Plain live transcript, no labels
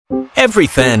Every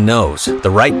fan knows the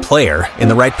right player in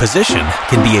the right position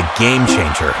can be a game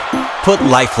changer. Put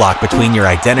LifeLock between your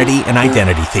identity and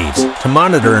identity thieves to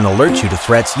monitor and alert you to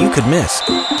threats you could miss.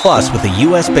 Plus, with a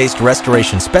U.S.-based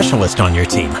restoration specialist on your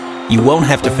team, you won't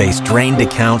have to face drained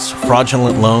accounts,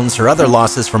 fraudulent loans, or other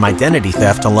losses from identity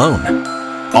theft alone.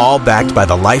 All backed by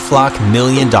the LifeLock $1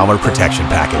 Million Protection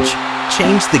Package.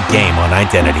 Change the game on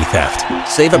identity theft.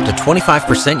 Save up to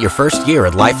 25% your first year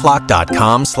at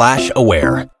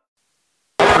LifeLock.com/aware.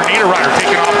 Niederreiter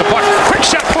taking off the puck. Quick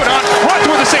shot put on. Raanta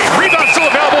with the save. Rebound still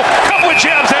available. Couple of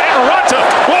jabs at it. Raanta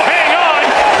will hang on.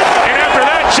 And after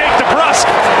that, Jake DeBrusk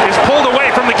is pulled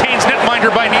away from the Canes netminder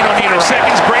by Nino Niederreiter.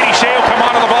 Seconds. Brady Shea will come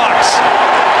out of the box.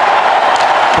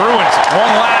 Bruins,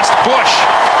 one last push.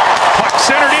 Puck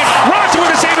centered in. Raanta with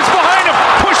the save. It's behind him.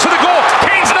 Push to the goal.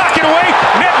 Canes knock it away.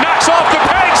 Net knocks off the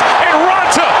pegs. And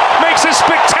Raanta makes a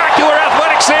spectacular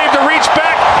athletic save to reach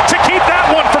back to keep that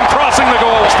one from crossing the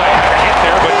goal. Hit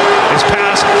there, but his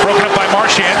pass broken up by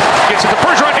Marchand. Gets it to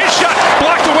Bergeron. His shot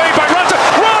blocked away by Raanta.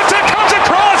 Raanta comes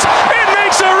across and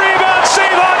makes a rebound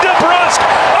save on DeBrusk.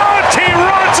 Antti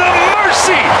Raanta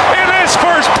mercy in this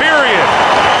first period.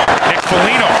 Nick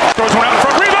Foligno throws one out in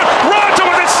front. Rebound. Raanta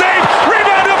with a save.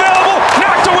 Rebound available.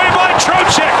 Knocked away by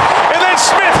Trocheck. And then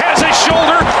Smith has his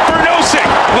shoulder for Nosek.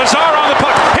 Lazar on the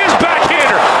puck. His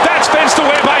backhander. That's fenced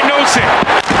away by Nosek.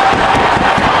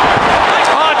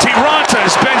 Antti Raanta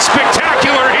has been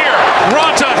spectacular here.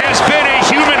 Raanta has been a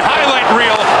human highlight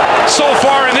reel so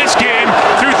far in this game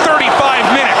through 35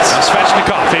 minutes.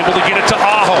 Svechnikov able to get it to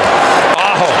Aho.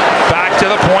 Aho back to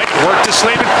the point. Work to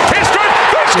Slavin. His strike.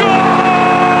 They score!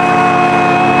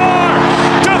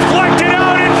 Deflected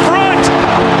out in front.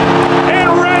 And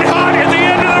red hot at the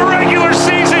end of the regular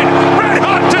season. Red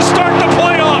hot to start the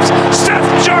playoffs. Seth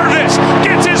Jarvis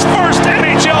gets his first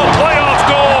NHL playoff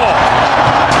goal.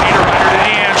 Niederreiter to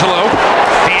D'Angelo.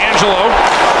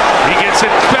 He gets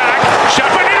it back. Shot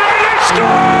by Niederreiter. They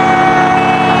score!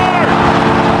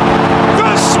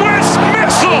 The Swiss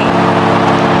missile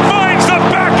finds the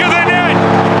back of the net.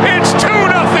 It's 2-0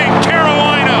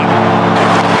 Carolina.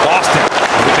 Boston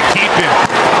with the keep in.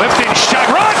 Lifting shot.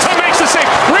 Raanta makes the save.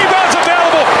 Rebounds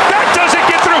available. That doesn't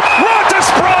get through. Raanta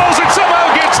sprawls and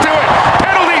somehow gets to it.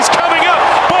 Penalties coming up.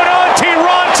 But Antti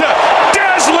Raanta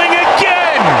dazzling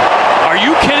again. Are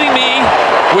you kidding me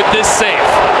with this save?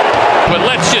 But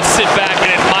let's just sit back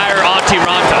and admire Antti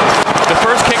Raanta. The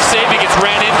first kick save he gets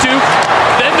ran into,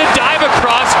 then the dive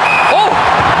across. Oh!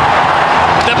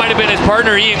 That might have been his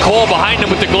partner Ian Cole behind him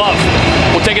with the glove.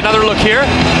 We'll take another look here.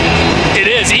 It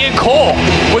is Ian Cole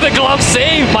with a glove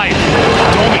save, Mike.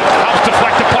 Domi helps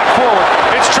deflect the puck forward.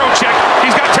 It's Trocheck.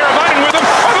 He's got Teravainen with him.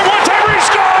 On the one-timer, he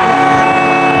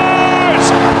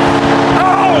scores!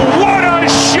 Oh, what a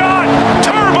shot!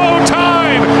 Turbo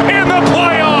time in the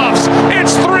playoffs.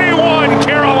 It's 3-1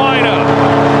 Carolina.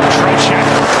 Trocheck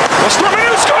will storm in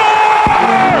and score!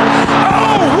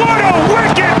 Oh, what a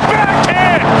wicked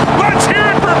backhand! Let's hear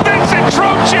it for Vincent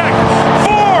Trocheck.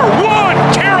 4-1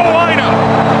 Carolina.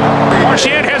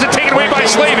 Marchand has it taken away by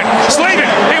Slavin. Slavin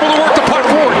able to work the puck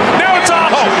forward. Now it's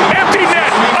Aho. Empty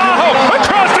net. Aho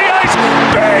across the ice.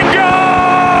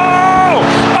 Bingo!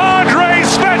 Andrei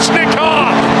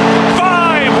Svechnikov.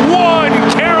 5-1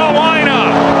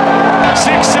 Carolina.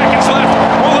 6 seconds left.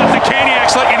 We'll let the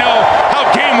Caniacs let you know how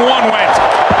game one went.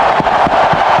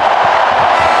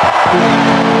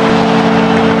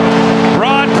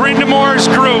 Rod Brindamore's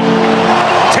group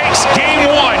takes game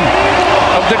one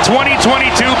of the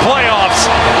 2022 playoffs.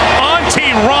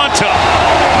 Antti Raanta,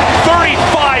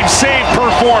 35 save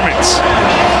performance.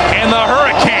 And the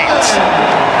Hurricanes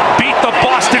beat the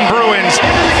Boston Bruins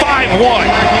 5-1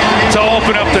 to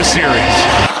open up the series.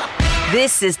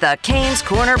 This is the Canes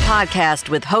Corner Podcast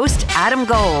with host Adam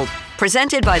Gold.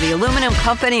 Presented by the Aluminum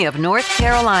Company of North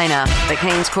Carolina. The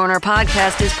Canes Corner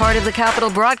Podcast is part of the Capital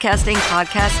Broadcasting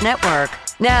Podcast Network.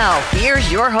 Now,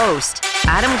 here's your host,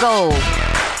 Adam Gold.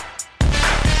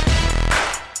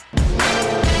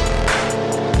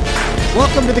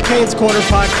 Welcome to the Canes Corner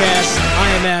Podcast. I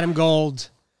am Adam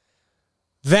Gold.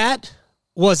 That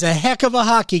was a heck of a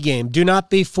hockey game. Do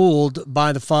not be fooled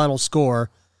by the final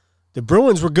score. The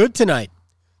Bruins were good tonight.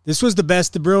 This was the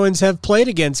best the Bruins have played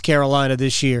against Carolina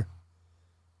this year.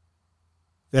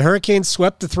 The Hurricanes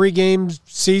swept the 3-game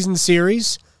season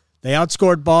series. They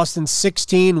outscored Boston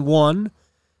 16-1.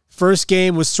 First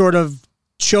game was sort of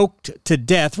choked to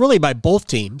death, really by both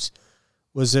teams.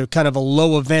 It was a kind of a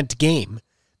low-event game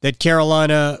that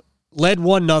Carolina led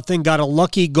 1-0, got a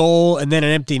lucky goal and then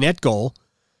an empty net goal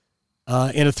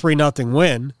in a 3-0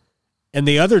 win. And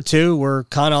the other two were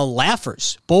kind of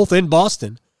laughers, both in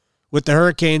Boston, with the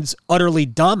Hurricanes utterly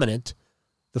dominant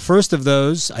The first of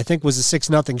those, I think, was a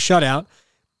 6-0 shutout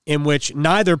in which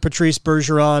neither Patrice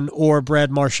Bergeron or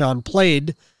Brad Marchand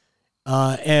played.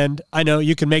 And I know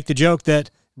you can make the joke that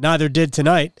neither did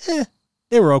tonight.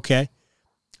 They were okay.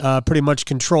 Pretty much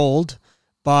controlled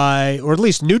by, or at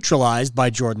least neutralized by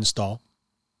Jordan Staal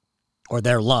or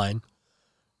their line.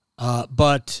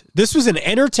 But this was an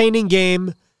entertaining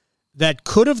game that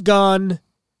could have gone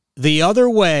the other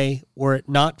way were it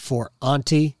not for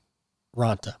Antti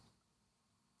Raanta.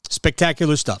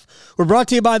 Spectacular stuff. We're brought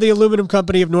to you by the Aluminum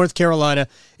Company of North Carolina.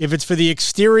 If it's for the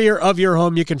exterior of your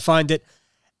home, you can find it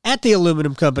at the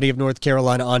Aluminum Company of North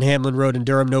Carolina on Hamlin Road in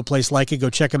Durham. No place like it. Go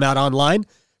check them out online.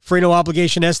 Free no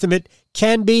obligation estimate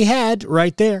can be had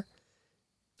right there.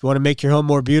 If you want to make your home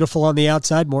more beautiful on the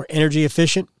outside, more energy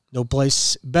efficient, no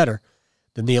place better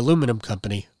than the Aluminum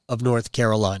Company of North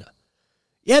Carolina.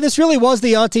 Yeah, this really was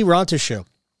the Antti Raanta show.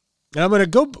 Now I'm going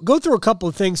to go through a couple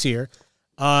of things here.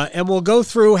 And we'll go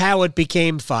through how it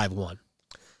became 5-1.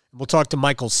 We'll talk to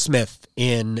Michael Smith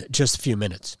in just a few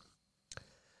minutes.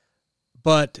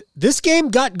 But this game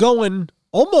got going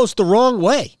almost the wrong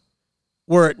way,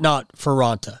 were it not for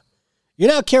Raanta. You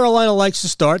know how Carolina likes to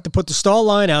start. They put the Staal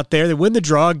line out there. They win the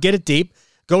draw, get it deep,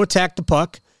 go attack the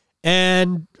puck,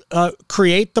 and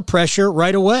create the pressure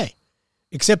right away.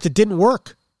 Except it didn't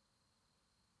work.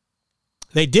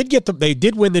 They did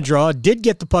win the draw, did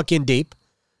get the puck in deep,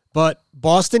 but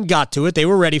Boston got to it. They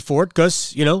were ready for it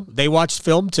because, they watched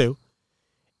film too.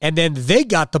 And then they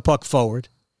got the puck forward.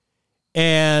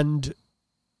 And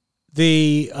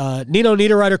the Nino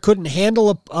Niederreiter couldn't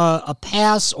handle a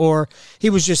pass, or he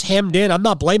was just hemmed in. I'm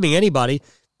not blaming anybody.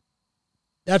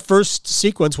 That first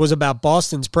sequence was about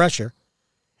Boston's pressure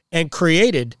and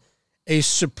created a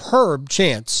superb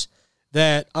chance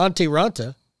that Antti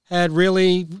Raanta had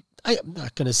really, I'm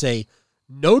not going to say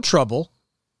no trouble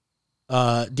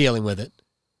dealing with it,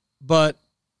 but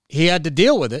he had to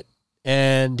deal with it,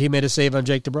 and he made a save on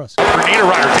Jake DeBrusk.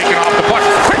 Niederreiter taking off the puck.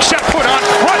 Quick shot put on.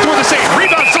 Raanta with a save.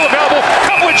 Rebound still available.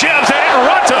 Couple of jabs at it, and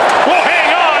Raanta will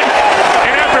hang on.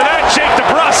 And after that, Jake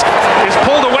DeBrusk is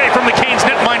pulled away from the Canes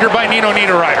netminder by Nino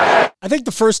Niederreiter. I think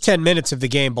the first 10 minutes of the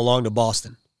game belonged to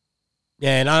Boston.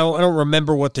 And I don't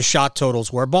remember what the shot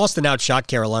totals were. Boston outshot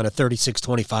Carolina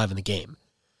 36-25 in the game.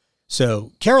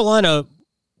 So Carolina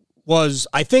was,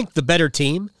 I think, the better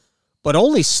team, but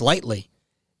only slightly.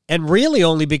 And really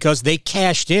only because they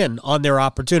cashed in on their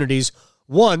opportunities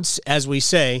once, as we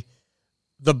say,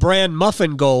 the Brand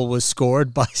Muffin goal was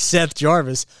scored by Seth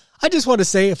Jarvis. I just want to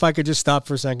say, if I could just stop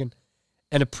for a second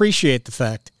and appreciate the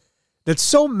fact that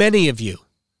so many of you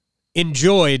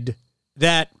enjoyed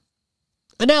that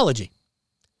analogy.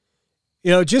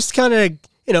 Just kind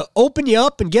of, open you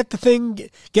up and get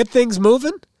things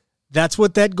moving. That's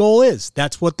what that goal is.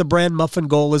 That's what the Brand Muffin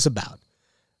goal is about.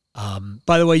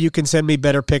 By the way, you can send me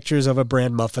better pictures of a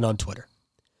Brand Muffin on Twitter.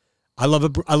 I love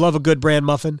a good Brand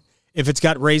Muffin. If it's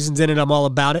got raisins in it, I'm all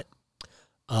about it.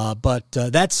 But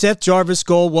that Seth Jarvis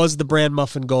goal was the Brand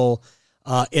Muffin goal.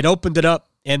 It opened it up,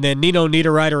 and then Nino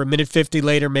Niederreiter, a minute 50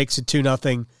 later, makes it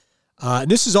 2-0. And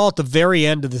this is all at the very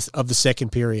end of the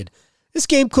second period. This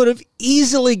game could have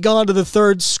easily gone to the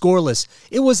third scoreless.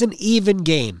 It was an even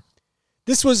game.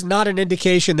 This was not an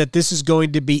indication that this is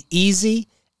going to be easy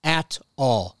at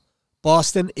all.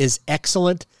 Boston is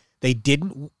excellent. They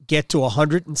didn't get to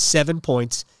 107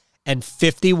 points and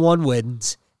 51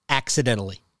 wins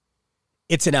accidentally.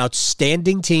 It's an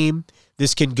outstanding team.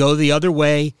 This can go the other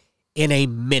way in a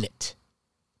minute.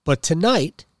 But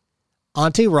tonight,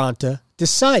 Antti Raanta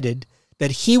decided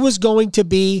that he was going to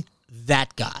be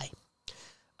that guy.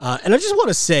 And I just want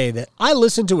to say that I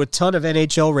listen to a ton of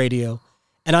NHL radio,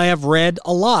 and I have read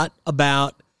a lot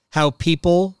about how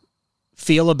people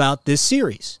feel about this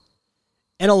series.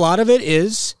 And a lot of it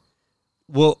is,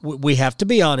 well, we have to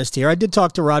be honest here. I did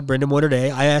talk to Rod Brindamore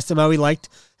today. I asked him how he liked,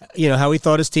 how he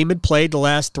thought his team had played the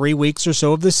last 3 weeks or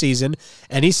so of the season.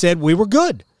 And he said, we were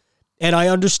good. And I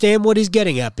understand what he's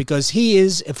getting at, because he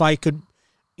is, if I could,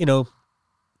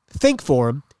 think for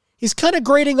him, he's kind of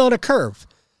grading on a curve,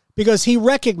 because he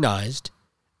recognized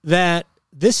that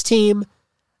this team,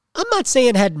 I'm not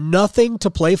saying had nothing to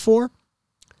play for,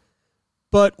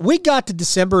 but we got to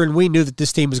December and we knew that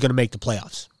this team was going to make the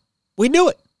playoffs. We knew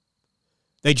it.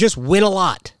 They just win a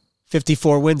lot.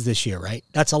 54 wins this year, right?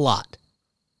 That's a lot.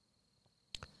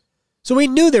 So we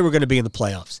knew they were going to be in the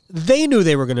playoffs. They knew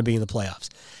they were going to be in the playoffs.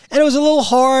 And it was a little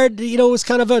hard, it was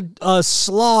kind of a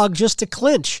slog just to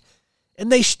clinch. And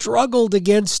they struggled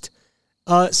against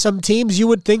some teams you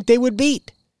would think they would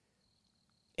beat.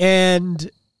 And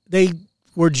they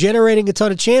were generating a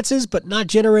ton of chances, but not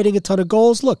generating a ton of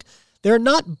goals. Look, they're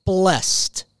not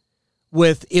blessed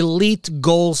with elite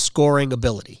goal-scoring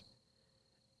ability.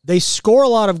 They score a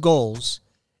lot of goals,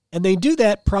 and they do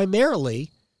that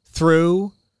primarily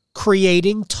through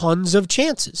creating tons of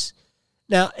chances.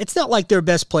 Now, it's not like their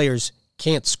best players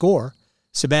can't score.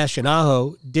 Sebastian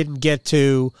Aho didn't get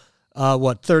to,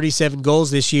 37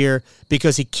 goals this year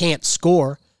because he can't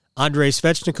score. Andrei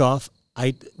Svechnikov,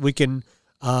 we can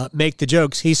make the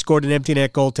jokes. He scored an empty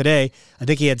net goal today. I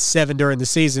think he had 7 during the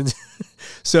season.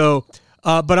 So,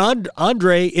 but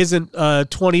Andre isn't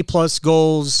 20-plus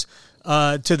goals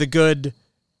to the good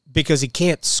because he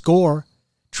can't score.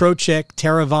 Trocheck,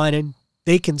 Teravainen,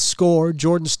 they can score.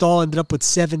 Jordan Stahl ended up with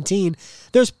 17.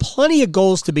 There's plenty of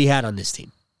goals to be had on this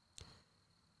team.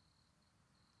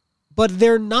 But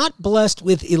they're not blessed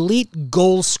with elite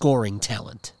goal-scoring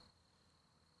talent.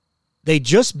 They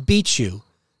just beat you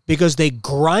because they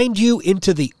grind you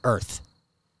into the earth.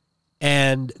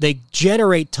 And they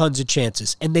generate tons of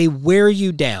chances. And they wear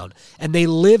you down. And they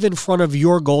live in front of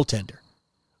your goaltender.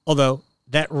 Although,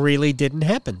 that really didn't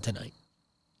happen tonight.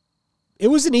 It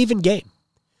was an even game.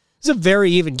 It was a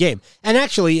very even game. And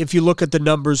actually, if you look at the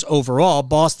numbers overall,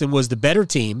 Boston was the better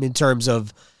team in terms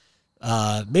of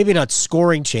maybe not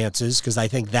scoring chances, because I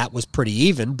think that was pretty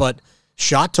even, but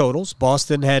shot totals.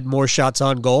 Boston had more shots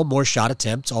on goal, more shot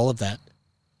attempts, all of that.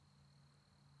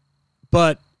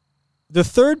 But the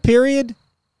third period,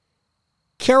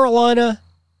 Carolina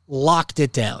locked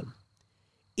it down.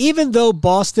 Even though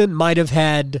Boston might have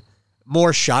had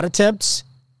more shot attempts,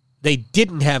 they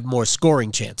didn't have more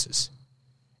scoring chances.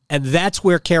 And that's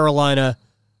where Carolina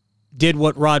did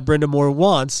what Rod Brindamore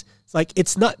wants. It's like,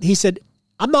 it's not, he said,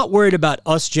 I'm not worried about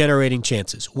us generating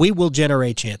chances. We will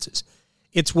generate chances.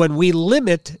 It's when we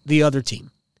limit the other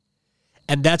team.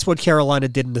 And that's what Carolina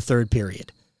did in the third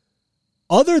period.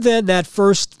 Other than that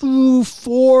first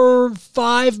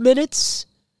 4-5 minutes,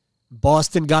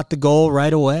 Boston got the goal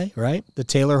right away, right? The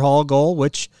Taylor Hall goal,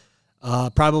 which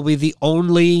probably the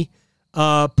only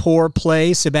poor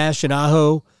play Sebastian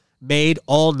Aho made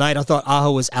all night. I thought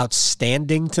Aho was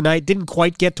outstanding tonight. Didn't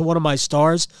quite get to one of my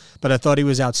stars, but I thought he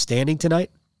was outstanding tonight.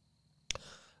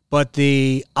 But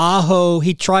the Aho,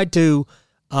 he tried to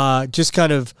just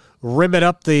kind of rim it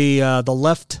up the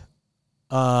left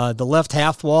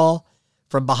half wall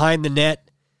from behind the net.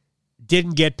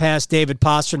 Didn't get past David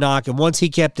Pastrnak, and once he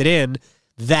kept it in,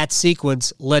 that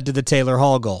sequence led to the Taylor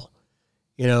Hall goal.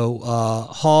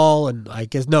 Hall and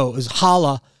it was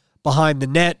Haula behind the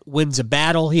net, wins a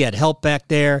battle. He had help back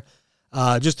there.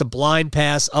 Just a blind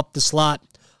pass up the slot.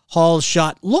 Hall's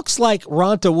shot looks like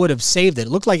Raanta would have saved it. It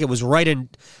looked like it was right in,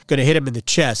 going to hit him in the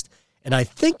chest. And I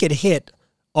think it hit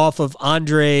off of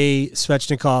Andrei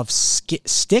Svechnikov's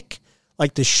stick,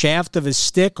 like the shaft of his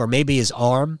stick or maybe his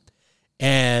arm,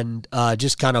 and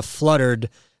just kind of fluttered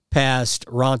past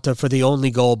Raanta for the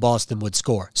only goal Boston would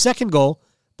score. Second goal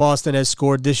Boston has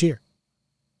scored this year.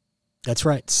 That's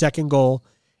right. Second goal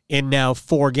in now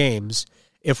 4 games.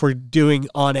 If we're doing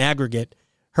on aggregate,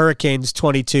 Hurricanes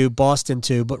 22, Boston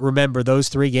 2. But remember, those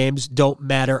 3 games don't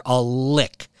matter a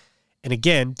lick. And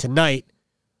again, tonight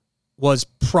was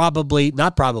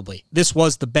this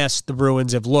was the best the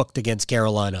Bruins have looked against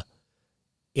Carolina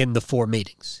in the 4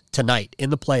 meetings. Tonight, in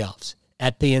the playoffs,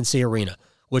 at PNC Arena,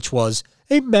 which was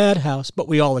a madhouse, but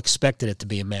we all expected it to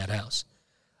be a madhouse.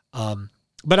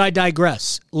 But I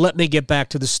digress. Let me get back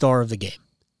to the star of the game.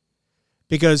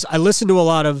 Because I listen to a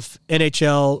lot of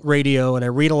NHL radio and I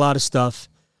read a lot of stuff,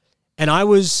 and I'm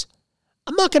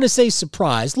not going to say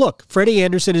surprised. Look, Freddie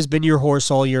Anderson has been your horse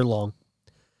all year long.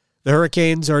 The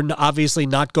Hurricanes are obviously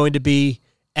not going to be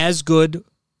as good,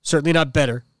 certainly not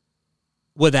better,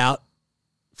 without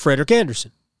Frederik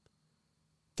Anderson.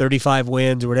 35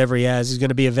 wins or whatever he has. He's going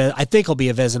to be I think he'll be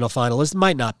a Vezina finalist.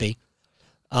 Might not be.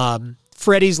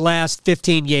 Freddie's last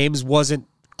 15 games wasn't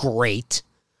great.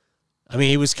 I mean,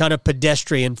 he was kind of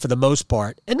pedestrian for the most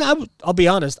part. And I'll be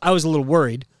honest, I was a little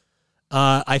worried.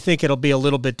 I think it'll be a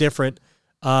little bit different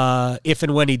if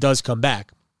and when he does come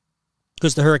back.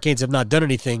 Because the Hurricanes have not done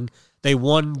anything. They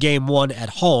won game 1 at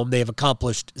home. They have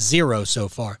accomplished 0 so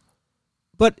far.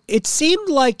 But it seemed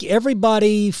like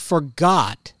everybody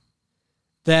forgot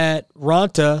that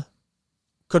Raanta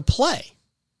could play.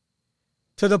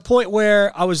 To the point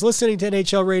where I was listening to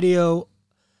NHL radio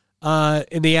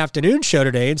in the afternoon show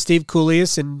today, and Steve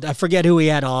Kouleas, and I forget who he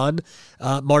had on,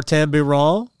 Martin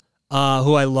Biron,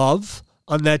 who I love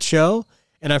on that show,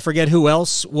 and I forget who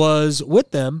else was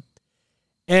with them,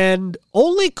 and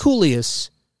only Kouleas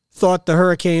thought the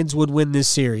Hurricanes would win this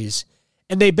series,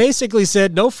 and they basically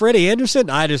said, no Freddie Anderson?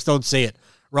 I just don't see it.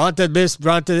 Raanta missed,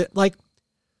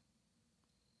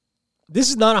 this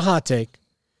is not a hot take.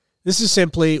 This is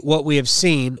simply what we have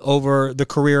seen over the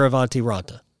career of Antti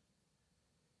Raanta.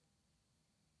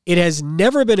 it has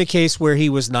never been a case where he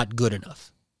was not good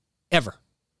enough. Ever.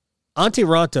 Antti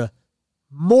Raanta,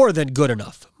 more than good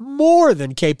enough, more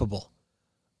than capable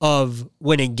of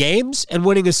winning games and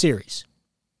winning a series.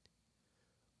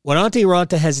 What Antti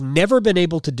Raanta has never been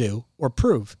able to do or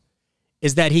prove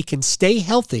is that he can stay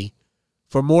healthy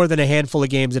for more than a handful of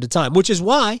games at a time, which is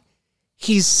why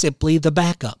he's simply the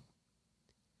backup.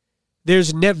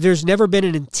 There's never been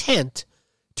an intent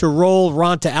to roll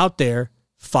Raanta out there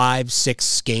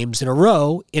 5-6 games in a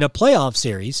row in a playoff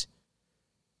series.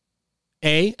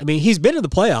 I mean, he's been in the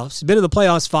playoffs. He's been in the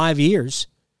playoffs 5 years.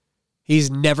 He's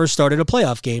never started a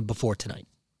playoff game before tonight.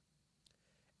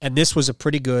 And this was a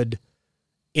pretty good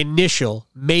initial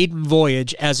maiden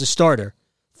voyage as a starter.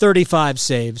 35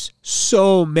 saves,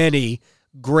 so many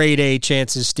grade A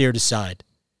chances steered aside.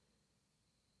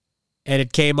 And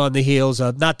it came on the heels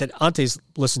of, not that Antti's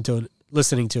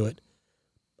listening to it.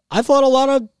 I thought a lot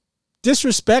of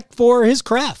disrespect for his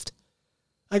craft.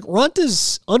 Like,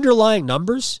 Ranta's underlying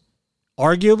numbers,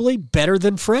 arguably better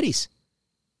than Freddie's.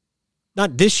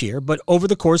 Not this year, but over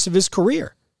the course of his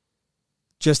career.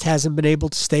 Just hasn't been able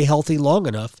to stay healthy long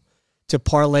enough to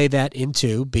parlay that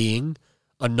into being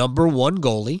a number one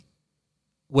goalie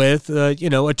with,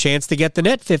 a chance to get the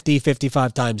net 50,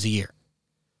 55 times a year.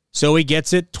 So he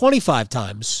gets it 25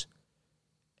 times.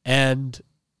 And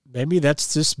maybe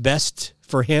that's just best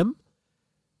for him.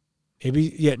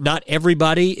 Maybe not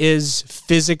everybody is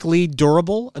physically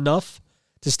durable enough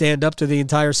to stand up to the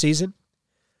entire season.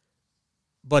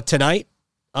 But tonight,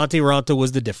 Antti Raanta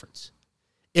was the difference.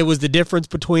 It was the difference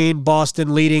between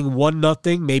Boston leading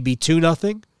 1-0, maybe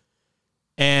 2-0,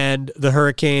 and the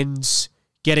Hurricanes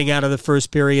getting out of the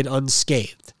first period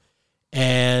unscathed.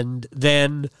 And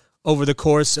then over the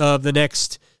course of the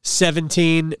next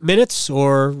 17 minutes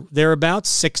or thereabouts,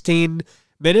 16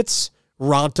 minutes,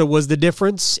 Raanta was the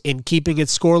difference in keeping it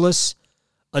scoreless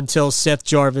until Seth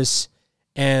Jarvis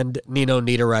and Nino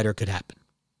Niederreiter could happen.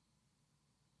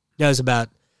 That was about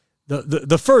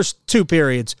the first two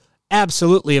periods,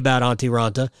 absolutely about Antti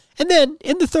Raanta. And then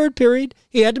in the third period,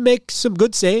 he had to make some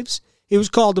good saves. He was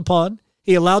called upon.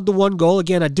 He allowed the one goal.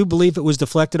 Again, I do believe it was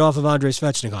deflected off of Andrei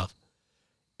Svechnikov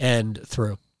and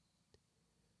through.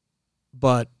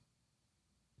 But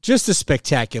just a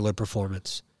spectacular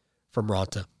performance from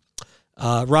Raanta.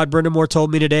 Rod Brindamore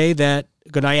told me today that,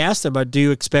 when I asked him, do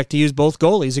you expect to use both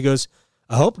goalies? He goes,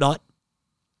 I hope not.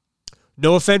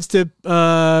 No offense to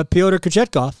Pyotr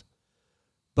Kochetkov,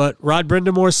 but Rod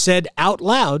Brindamore said out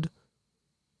loud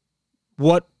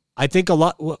what I think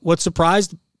what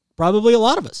surprised probably a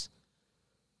lot of us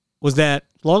was that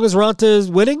as long as Raanta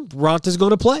is winning, Ranta's going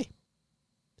to play.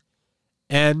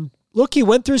 And look, he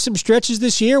went through some stretches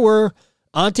this year where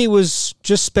Antti was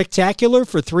just spectacular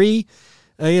for three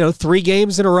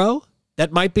games in a row.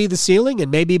 That might be the ceiling,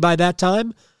 and maybe by that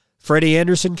time, Freddie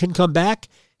Andersen can come back.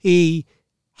 He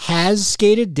has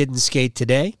skated, didn't skate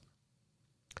today.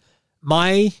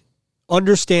 My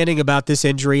understanding about this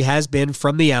injury has been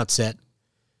from the outset,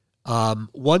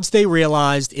 once they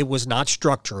realized it was not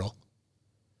structural,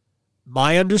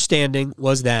 my understanding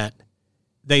was that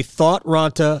they thought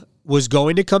Raanta was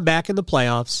going to come back in the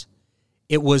playoffs.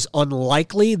 It was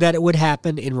unlikely that it would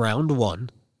happen in round one,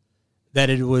 that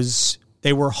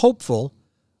they were hopeful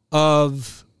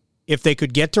of, if they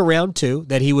could get to round two,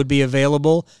 that he would be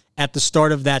available at the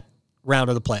start of that round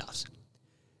of the playoffs.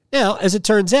 Now, as it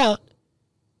turns out,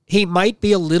 he might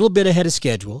be a little bit ahead of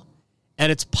schedule,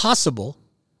 and it's possible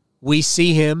we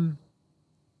see him,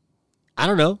 I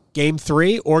don't know, game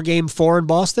 3 or game 4 in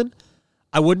Boston.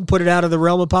 I wouldn't put it out of the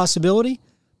realm of possibility,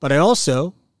 but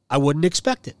I wouldn't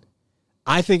expect it.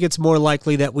 I think it's more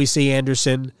likely that we see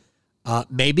Andersen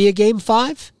maybe a game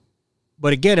 5.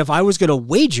 But again, if I was going to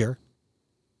wager,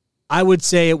 I would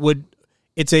say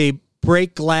it's a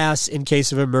break glass in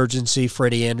case of emergency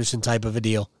Freddie Andersen type of a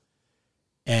deal.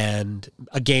 And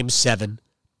a game 7,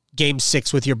 game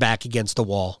 6 with your back against the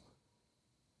wall.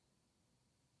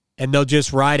 And they'll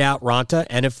just ride out Raanta,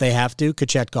 and if they have to,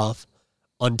 Kochetkov,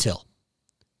 until.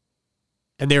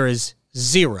 And there is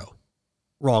zero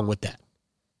wrong with that.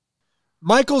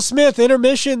 Michael Smith,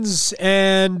 intermissions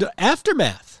and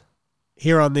aftermath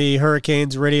here on the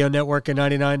Hurricanes Radio Network at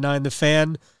 99.9 The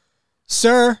Fan.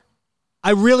 Sir,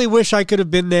 I really wish I could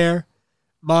have been there.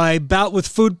 My bout with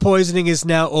food poisoning is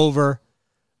now over.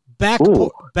 It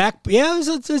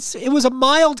was a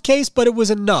mild case, but it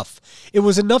was enough. It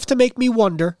was enough to make me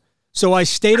wonder. So I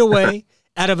stayed away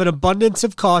out of an abundance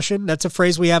of caution. That's a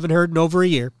phrase we haven't heard in over a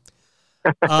year.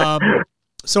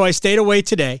 So I stayed away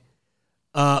today.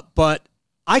 But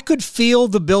I could feel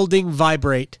the building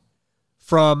vibrate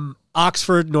from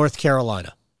Oxford, North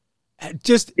Carolina,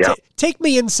 Just take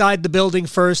me inside the building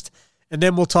first, and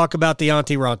then we'll talk about the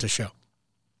Antti Raanta show.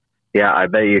 Yeah, I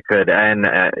bet you could. And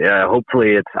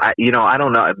hopefully it's, I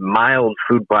don't know, mild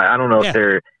food, I don't know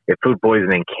if food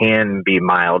poisoning can be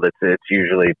mild. It's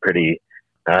usually pretty,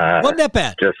 wasn't that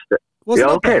bad?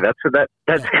 Okay. That's good.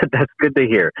 That's good to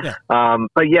hear. Yeah.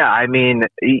 But yeah, I mean,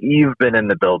 you've been in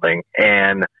the building,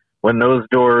 and when those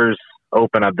doors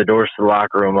open up, the doors to the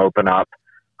locker room open up,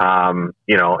 as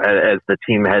the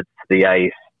team heads to the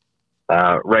ice,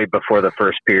 right before the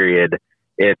first period,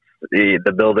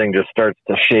 the building just starts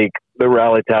to shake. The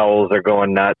rally towels are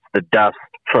going nuts. The dust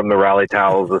from the rally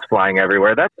towels is flying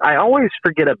everywhere. I always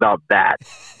forget about that.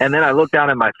 And then I look down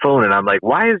at my phone and I'm like,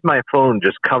 why is my phone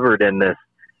just covered in this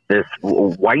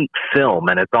white film?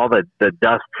 And it's all the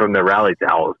dust from the rally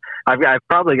towels. I've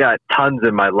probably got tons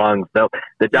in my lungs. The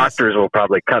doctors will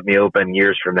probably cut me open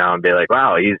years from now and be like,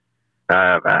 wow,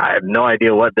 I have no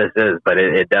idea what this is, but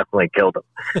it definitely killed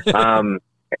him.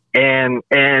 And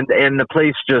the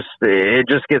place just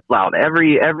gets loud.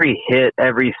 Every hit,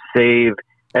 every save,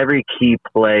 every key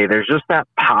play, there's just that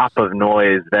pop of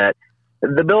noise that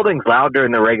the building's loud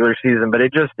during the regular season, but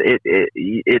it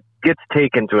gets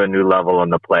taken to a new level in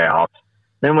the playoffs.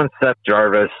 Then when Seth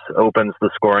Jarvis opens the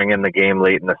scoring in the game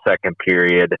late in the second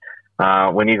period,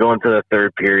 when you go into the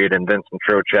third period and Vincent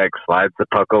Trocheck slides the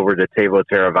puck over to Teuvo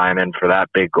Teravainen for that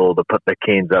big goal to put the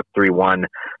Canes up 3-1,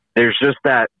 there's just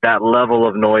that level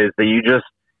of noise that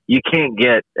you can't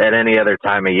get at any other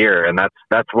time of year. And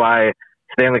that's why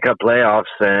Stanley Cup playoffs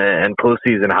and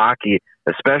postseason hockey,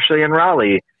 especially in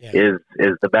Raleigh, is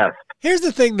the best. Here's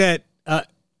the thing that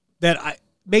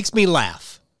makes me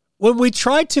laugh. When we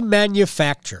try to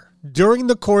manufacture during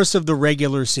the course of the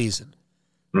regular season,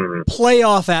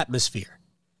 playoff atmosphere,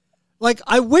 like,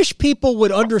 I wish people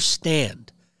would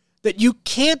understand that you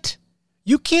can't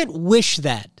wish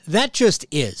that. That just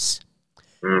is.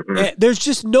 There's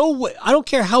just no way. I don't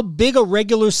care how big a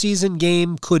regular season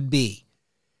game could be.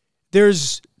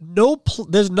 There's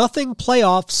nothing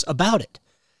playoffs about it.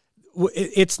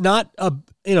 It's not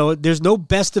there's no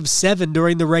best of 7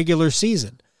 during the regular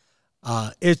season.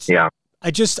 I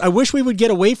wish we would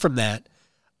get away from that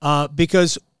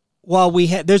because while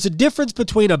there's a difference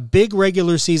between a big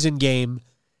regular season game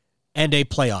and a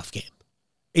playoff game.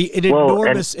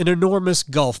 An enormous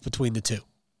gulf between the two.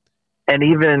 And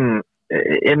even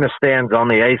in the stands on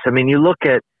the ice, I mean, you look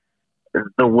at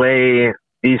the way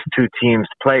these two teams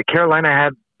play. Carolina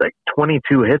had like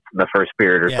 22 hits in the first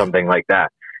period or something like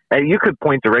that. And you could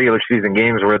point to regular season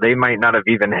games where they might not have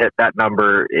even hit that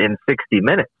number in 60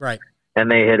 minutes. Right. And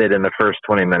they hit it in the first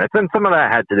 20 minutes. And some of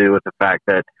that had to do with the fact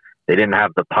that they didn't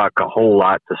have the puck a whole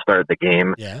lot to start the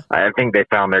game. Yeah. I think they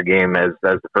found their game as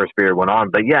the first period went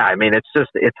on. But yeah, I mean, it's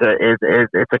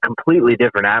a completely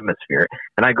different atmosphere.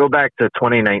 And I go back to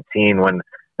 2019 when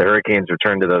the Hurricanes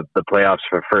returned to the playoffs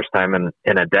for the first time in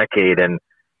a decade, and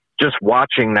just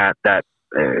watching that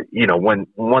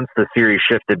once the series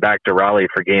shifted back to Raleigh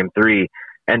for Game 3,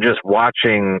 and just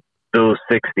watching those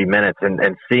 60 minutes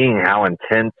and seeing how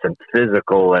intense and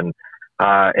physical and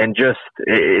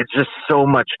it's just so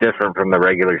much different from the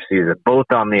regular season, both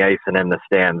on the ice and in the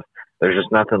stands. There's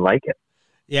just nothing like it.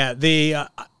 Yeah, the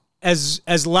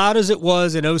as loud as it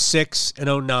was in 06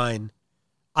 and 09,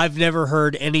 I've never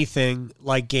heard anything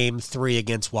like Game 3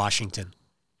 against Washington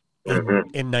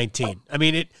in 19. I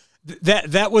mean,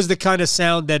 that was the kind of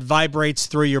sound that vibrates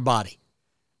through your body.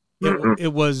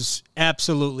 It was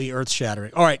absolutely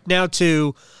earth-shattering. All right, now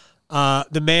to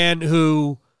the man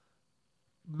who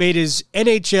made his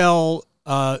NHL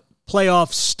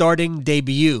playoff starting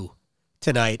debut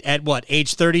tonight at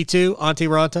age 32, Antti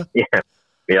Raanta? Yeah.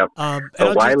 Yep.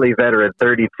 A wily veteran,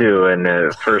 32,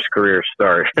 and first career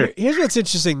start. Here's what's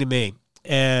interesting to me,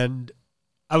 and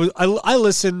I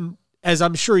listen, as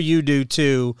I'm sure you do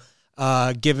too,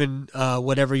 given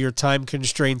whatever your time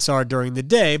constraints are during the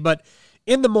day, but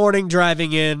in the morning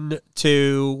driving in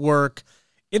to work,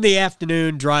 in the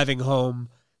afternoon driving home,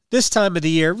 this time of the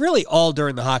year, really all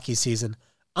during the hockey season,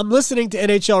 I'm listening to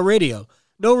NHL radio.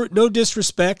 No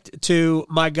disrespect to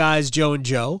my guys Joe and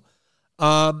Joe,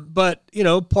 but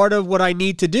part of what I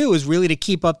need to do is really to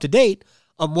keep up to date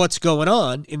on what's going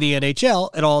on in the NHL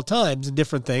at all times and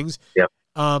different things. Yep.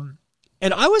 And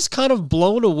I was kind of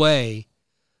blown away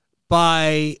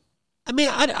by,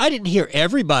 I didn't hear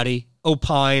everybody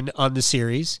opine on the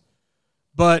series,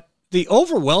 but the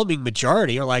overwhelming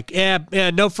majority are like,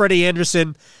 no Freddie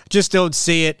Anderson, just don't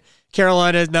see it.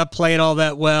 Carolina is not playing all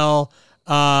that well.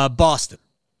 Boston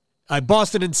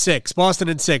in 6. I'm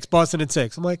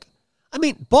like,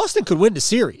 Boston could win the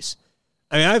series.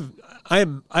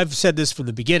 I've said this from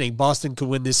the beginning. Boston could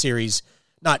win this series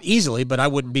not easily, but I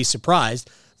wouldn't be surprised.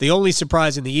 The only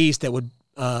surprise in the East that would,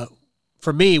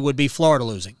 for me, would be Florida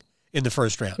losing in the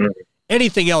first round. Mm-hmm.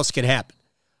 Anything else can happen.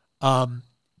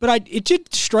 But it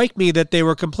did strike me that they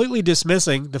were completely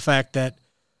dismissing the fact that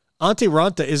Antti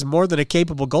Raanta is more than a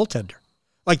capable goaltender.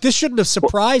 Like, this shouldn't have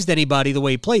surprised anybody the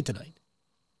way he played tonight.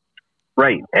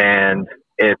 Right, and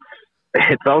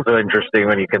it's also interesting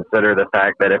when you consider the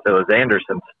fact that if it was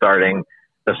Anderson starting,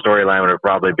 the storyline would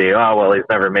probably be, oh, well, he's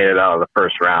never made it out of the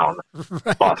first round,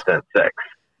 right. Boston 6.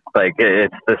 Like,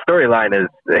 it's the storyline is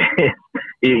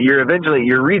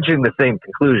you're reaching the same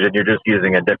conclusion. You're just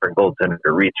using a different goaltender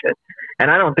to reach it.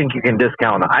 And I don't think you can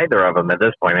discount either of them at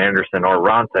this point, Anderson or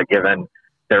Raanta, given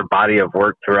their body of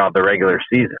work throughout the regular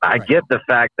season. I get the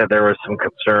fact that there was some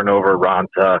concern over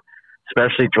Raanta,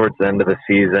 especially towards the end of the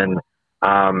season.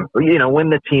 When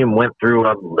the team went through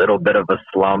a little bit of a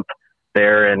slump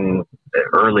there in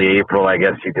early April, I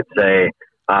guess you could say.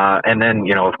 And then,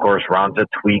 of course, Raanta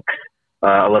tweaks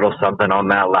a little something on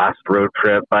that last road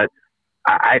trip. But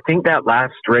I think that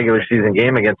last regular season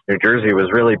game against New Jersey was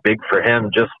really big for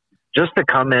him, just to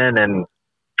come in and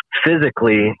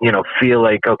physically, feel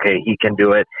like, okay, he can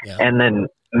do it. Yeah. And then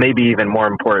maybe even more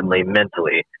importantly,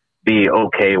 mentally be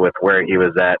okay with where he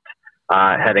was at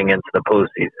heading into the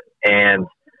postseason. And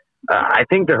I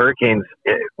think the Hurricanes,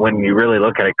 when you really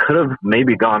look at it, could have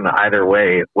maybe gone either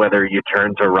way, whether you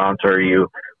turn to Raanta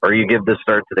or you give the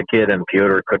start to the kid and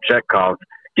Pyotr Kochetkov,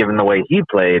 given the way he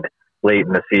played late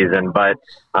in the season. But,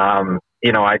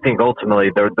 I think ultimately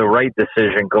the right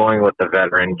decision going with the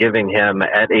veteran, giving him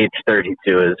at age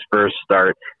 32 his first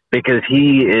start, because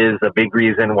he is a big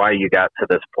reason why you got to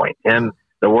this point.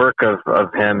 The work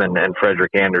of him and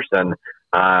Frederik Andersen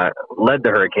led the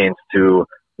Hurricanes to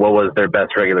what was their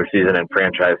best regular season in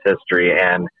franchise history.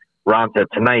 And Raanta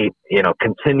tonight,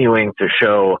 continuing to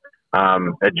show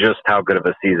just how good of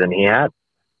a season he had.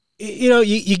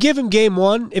 You give him game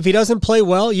one. If he doesn't play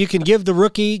well, you can give the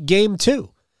rookie game two.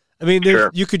 I mean, sure.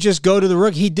 You could just go to the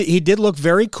rookie. He did look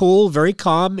very cool, very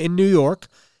calm in New York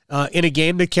in a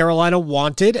game that Carolina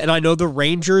wanted, and I know the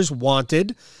Rangers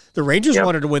wanted. The Rangers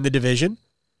wanted to win the division,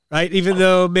 right? Even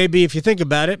though maybe if you think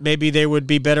about it, maybe they would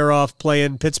be better off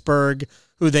playing Pittsburgh,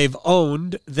 who they've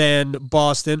owned, than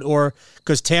Boston, or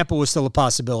because Tampa was still a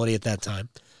possibility at that time.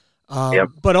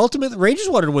 But ultimately, the Rangers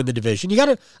wanted to win the division.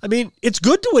 It's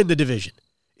good to win the division.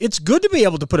 It's good to be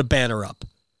able to put a banner up.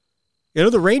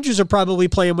 The Rangers are probably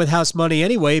playing with house money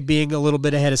anyway, being a little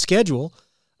bit ahead of schedule.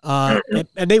 And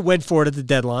they went for it at the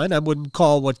deadline. I wouldn't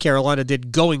call what Carolina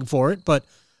did going for it, but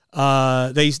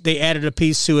they added a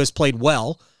piece who has played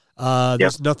well.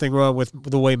 There's nothing wrong with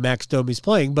the way Max Domi's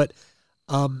playing. But,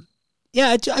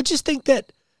 I just think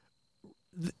that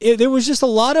there was just a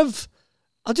lot of,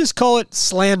 I'll just call it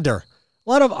slander. A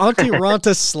lot of Antti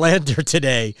Raanta slander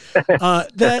today.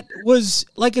 That was,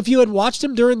 like, if you had watched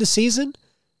him during the season,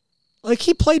 like,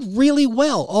 he played really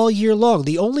well all year long.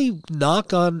 The only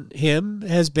knock on him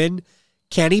has been,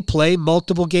 can he play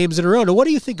multiple games in a row? Now, what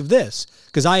do you think of this?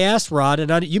 Because I asked Rod,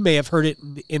 and you may have heard it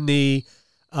in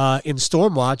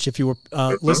Stormwatch if you were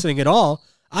listening at all.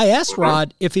 I asked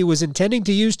Rod if he was intending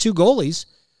to use two goalies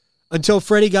until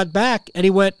Freddie got back, and he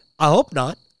went, I hope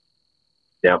not.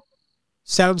 Yeah.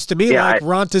 Sounds to me like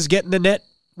Ranta's getting the net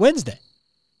Wednesday.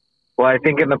 Well, I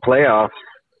think in the playoffs,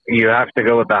 you have to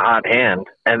go with the hot hand,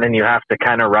 and then you have to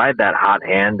kind of ride that hot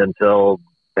hand until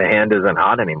the hand isn't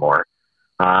hot anymore.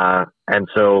 And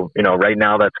so, right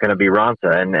now that's going to be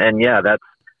Raanta. And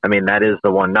that is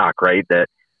the one knock, right? That,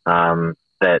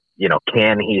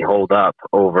 can he hold up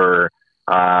over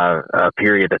a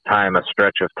period of time, a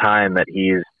stretch of time that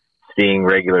he's seeing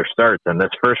regular starts? And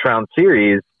this first round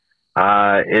series is,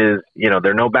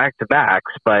 there are no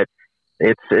back-to-backs, but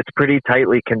it's pretty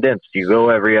tightly condensed. You go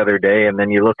every other day, and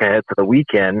then you look ahead to the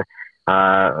weekend.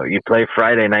 You play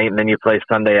Friday night, and then you play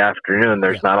Sunday afternoon.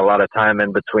 There's not a lot of time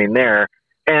in between there.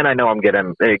 And I know I'm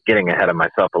getting ahead of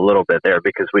myself a little bit there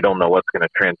because we don't know what's going to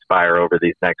transpire over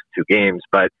these next two games.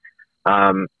 But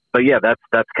yeah,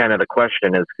 that's kind of the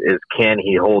question: is can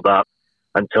he hold up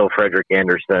until Frederik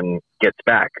Andersen gets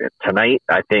back? Tonight,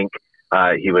 I think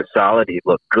he was solid. He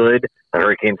looked good. The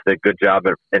Hurricanes did a good job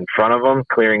in front of him,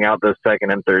 clearing out those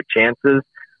second and third chances.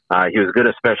 He was good,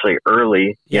 especially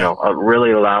early,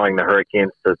 really allowing the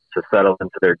Hurricanes to settle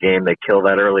into their game. They kill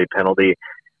that early penalty,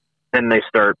 and they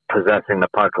start possessing the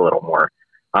puck a little more.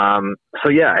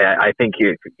 I think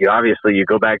you obviously you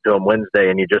go back to him Wednesday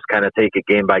and you just kind of take it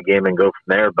game by game and go from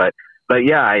there. But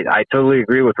yeah, I totally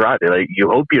agree with Rodney. Like, you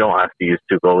hope you don't have to use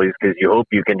two goalies because you hope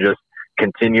you can just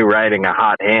continue riding a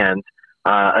hot hand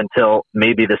until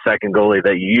maybe the second goalie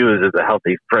that you use is a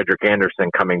healthy Frederik Andersen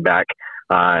coming back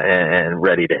and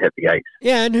ready to hit the ice.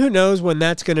 Yeah, and who knows when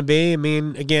that's going to be. I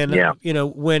mean, again,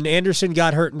 when Anderson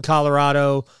got hurt in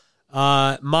Colorado,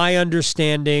 my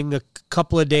understanding a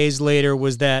couple of days later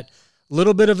was that a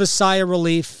little bit of a sigh of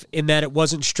relief in that it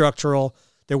wasn't structural.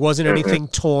 There wasn't anything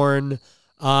torn.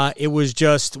 It was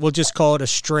just, we'll just call it a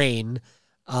strain.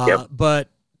 But,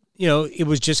 it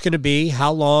was just going to be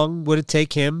how long would it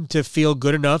take him to feel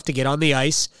good enough to get on the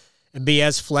ice and be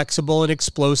as flexible and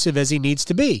explosive as he needs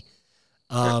to be.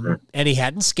 And he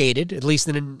hadn't skated, at least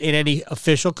in any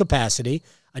official capacity.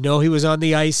 I know he was on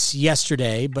the ice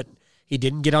yesterday, but he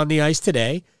didn't get on the ice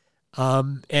today.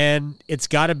 And it's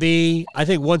got to be, I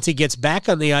think once he gets back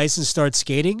on the ice and starts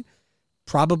skating,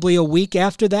 probably a week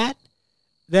after that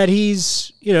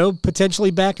he's,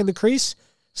 potentially back in the crease.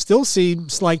 Still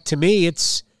seems like to me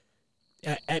it's,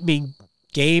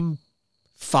 game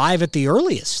 5 at the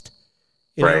earliest.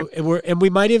 Right. And we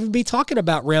might even be talking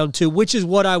about round 2, which is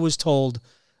what I was told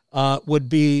would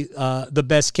be the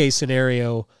best case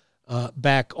scenario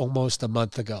back almost a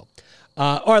month ago.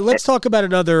 All right, let's talk about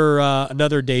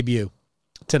another debut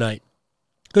tonight,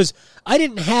 because I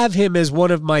didn't have him as one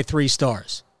of my 3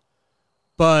 stars,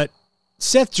 but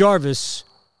Seth Jarvis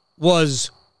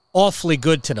was awfully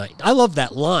good tonight. I love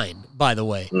that line, by the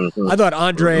way. I thought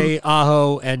Andre,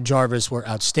 Aho, and Jarvis were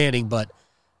outstanding, but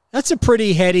that's a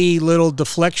pretty heady little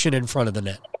deflection in front of the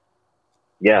net.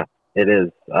 Yeah, it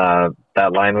is.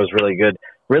 That line was really good.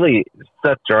 Really,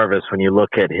 Seth Jarvis, when you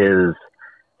look at his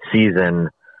season,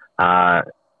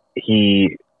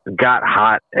 he got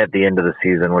hot at the end of the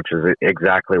season, which is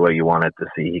exactly what you wanted to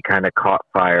see. He kind of caught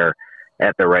fire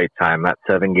at the right time. That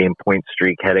 7-game point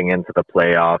streak heading into the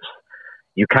playoffs,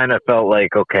 you kind of felt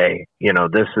like, okay,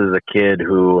 this is a kid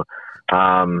who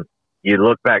you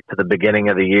look back to the beginning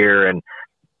of the year and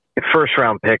first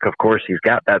round pick, of course, he's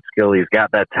got that skill, he's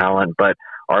got that talent, but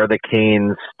are the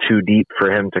Canes too deep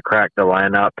for him to crack the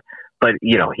lineup? But,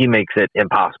 he makes it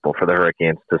impossible for the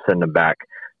Hurricanes to send him back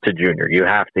to junior. You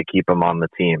have to keep him on the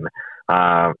team.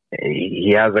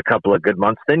 He has a couple of good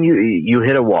months. Then you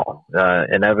hit a wall.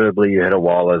 Inevitably, you hit a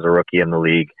wall as a rookie in the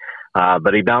league.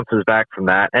 But he bounces back from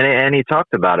that. And he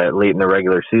talked about it late in the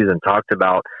regular season, talked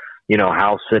about,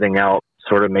 how sitting out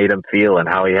sort of made him feel and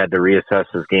how he had to reassess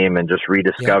his game and just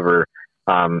rediscover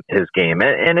his game.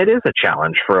 And it is a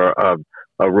challenge for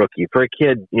a rookie, for a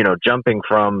kid, jumping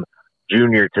from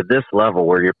junior to this level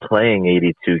where you're playing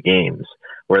 82 games,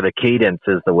 where the cadence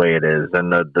is the way it is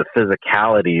and the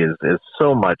physicality is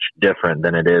so much different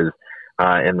than it is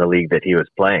in the league that he was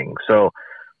playing. So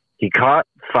he caught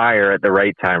fire at the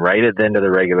right time, right at the end of the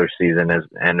regular season,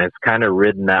 and has kind of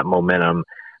ridden that momentum,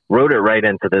 rode it right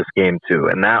into this game too.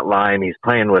 And that line, he's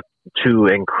playing with 2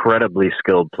 incredibly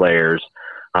skilled players.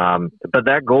 But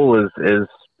that goal is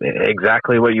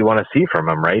exactly what you want to see from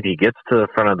him, right? He gets to the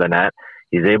front of the net.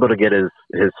 He's able to get his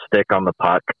stick on the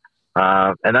puck.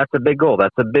 And that's a big goal.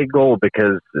 That's a big goal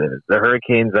because the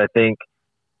Hurricanes, I think,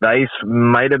 the ice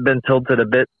might have been tilted a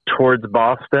bit towards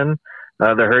Boston.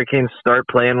 The Hurricanes start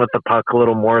playing with the puck a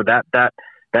little more. That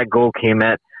goal came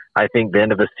at, I think, the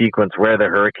end of a sequence where the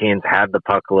Hurricanes had the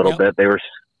puck a little bit. They were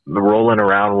rolling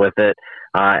around with it,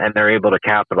 and they're able to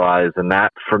capitalize. And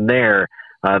that from there,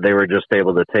 they were just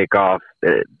able to take off.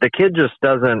 The kid just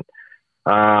doesn't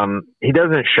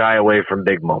shy away from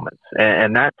big moments.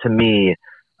 And that, to me,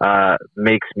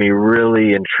 makes me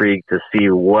really intrigued to see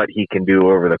what he can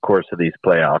do over the course of these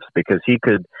playoffs, because he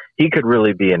could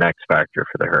really be an X factor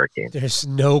for the Hurricanes. There's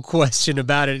no question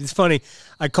about it. It's funny.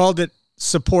 I called it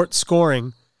support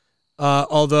scoring,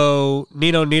 although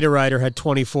Nino Niederreiter had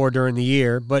 24 during the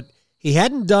year, but he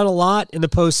hadn't done a lot in the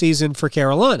postseason for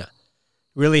Carolina.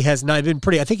 Really has not been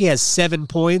pretty. I think he has 7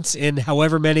 points in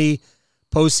however many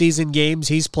postseason games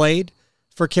he's played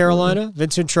for Carolina.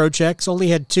 Vincent Trocheck's only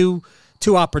had two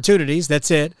opportunities.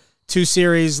 That's it. 2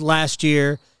 series last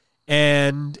year,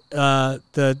 and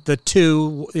the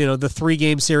 2, the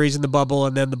 3-game series in the bubble,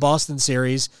 and then the Boston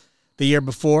series the year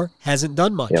before. Hasn't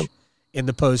done much in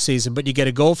the postseason. But you get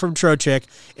a goal from Trocheck,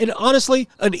 and honestly,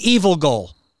 an evil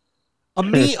goal, a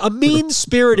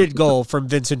mean-spirited goal from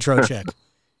Vincent Trocheck,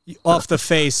 off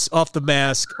the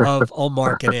mask of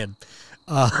Ullmark and in.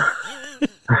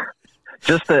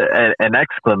 Just an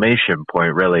exclamation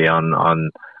point, really, on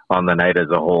the night as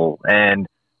a whole, and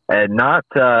not,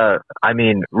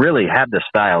 really had the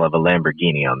style of a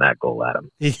Lamborghini on that goal,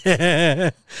 Adam.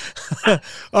 Yeah.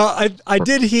 I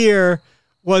did hear,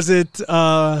 was it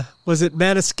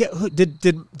Maniscalco?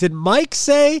 Did Mike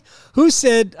say, who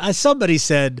said, somebody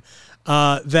said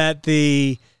that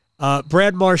the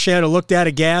Brad Marchand, who looked out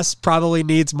of gas, probably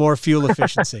needs more fuel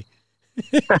efficiency.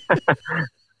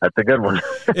 That's a good one.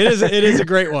 It is a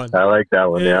great one. I like that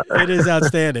one. It is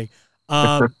outstanding.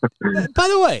 By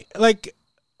the way, like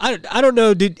I don't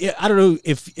know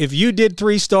if you did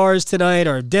 3 stars tonight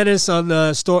or Dennis on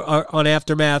the on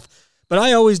Aftermath, but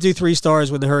I always do 3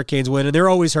 stars when the Hurricanes win, and they're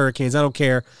always Hurricanes. I don't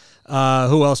care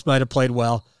who else might have played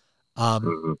well.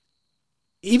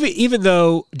 Even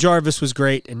though Jarvis was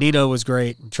great and Nino was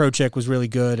great and Trocheck was really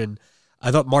good, and I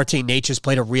thought Martin Necas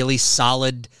played a really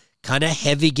solid, kind of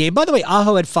heavy game. By the way,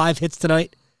 Aho had 5 hits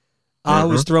tonight. Aho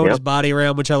was throwing his body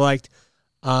around, which I liked.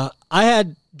 I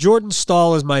had Jordan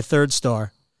Staal as my 3rd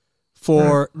star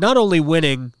for not only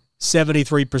winning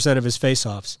 73% of his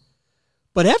faceoffs,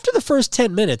 but after the first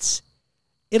 10 minutes,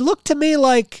 it looked to me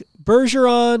like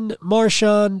Bergeron,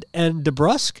 Marchand, and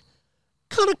DeBrusk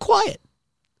kind of quiet.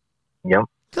 Yep.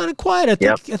 Kind of quiet.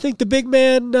 I think the big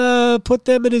man put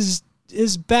them in his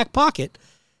back pocket.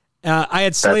 I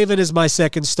had Slavin as my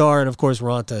 2nd star, and of course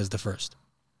Raanta as the 1st.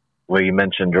 Well, you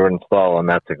mentioned Jordan Staal, and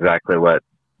that's exactly what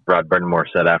Rod Brind'Amour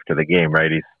said after the game,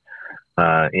 right? He's,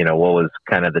 what was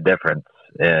kind of the difference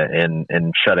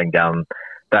in shutting down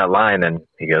that line, and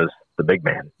he goes, the big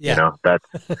man. Yeah.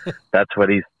 That's what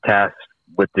he's tasked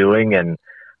with doing, and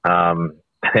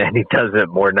he does it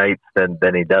more nights than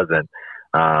he doesn't.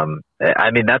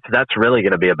 That's really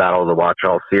going to be a battle to watch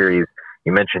all series.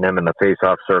 You mentioned him in the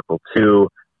face-off circle too.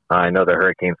 I know the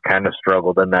Hurricanes kind of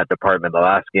struggled in that department the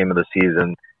last game of the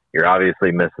season. You're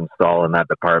obviously missing Staal in that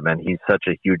department. He's such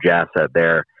a huge asset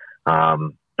there.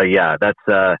 But yeah,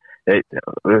 that's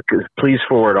please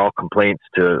forward all complaints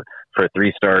for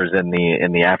 3 stars in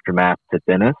the Aftermath to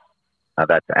Dennis.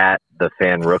 That's at the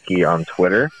fan rookie on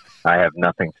Twitter. I have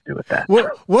nothing to do with that.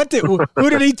 Who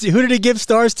did he give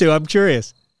stars to? I'm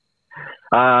curious.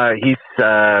 Let's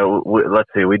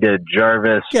see. We did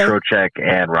Jarvis, Trocheck,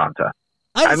 and Raanta.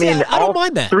 I don't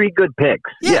mind that. 3 good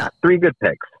picks. Yeah, 3 good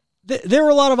picks. There were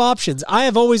a lot of options. I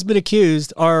have always been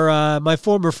accused, my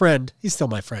former friend, he's still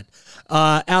my friend,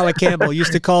 Alec Campbell,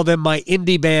 used to call them my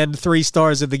indie band 3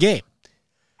 stars of the game.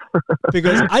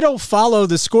 Because I don't follow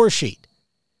the score sheet.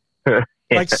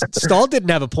 Like Staal didn't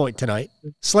have a point tonight.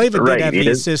 Slavin did have the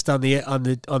assist on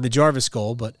the Jarvis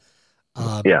goal, but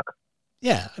yeah.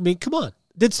 I mean, come on.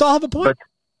 Did Staal have a point?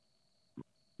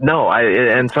 No,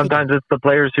 and sometimes it's the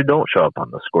players who don't show up on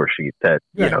the score sheet that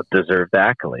deserve the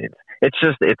accolades.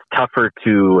 It's tougher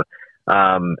to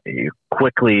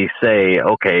quickly say,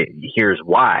 okay, here's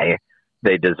why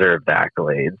they deserve the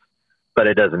accolades, but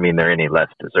it doesn't mean they're any less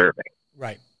deserving.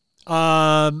 Right.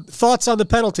 Thoughts on the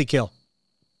penalty kill?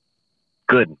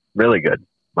 Good, really good.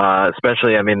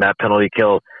 Especially, that penalty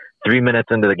kill 3 minutes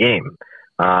into the game.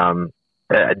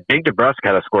 Big DeBrusk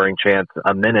had a scoring chance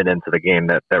a minute into the game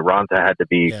that Raanta had to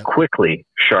be quickly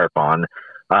sharp on.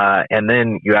 And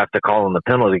then you have to call on the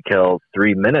penalty kill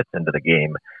 3 minutes into the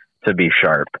game to be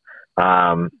sharp.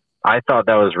 I thought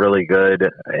that was really good.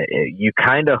 You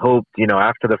kind of hoped,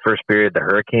 after the first period, the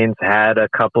Hurricanes had a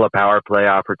couple of power play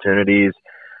opportunities,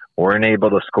 weren't able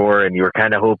to score, and you were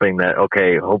kind of hoping that,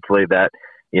 okay, hopefully that,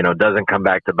 doesn't come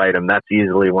back to bite them. That's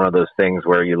easily one of those things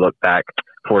where you look back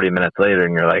 40 minutes later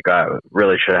and you're like, I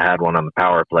really should have had one on the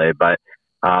power play. But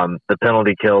the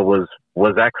penalty kill was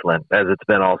excellent, as it's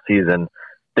been all season.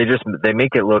 They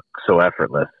make it look so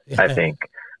effortless, I think.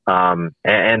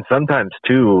 And sometimes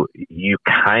too, you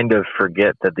kind of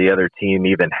forget that the other team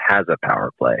even has a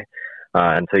power play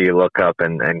until you look up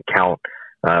and count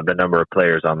the number of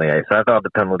players on the ice. So I thought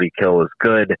the penalty kill was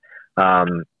good.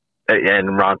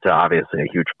 And Raanta, obviously, a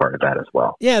huge part of that as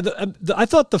well. Yeah, I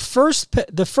thought the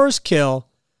first kill,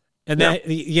 and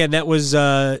that was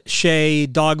Shea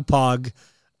Dogpog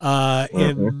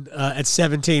at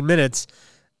 17 minutes.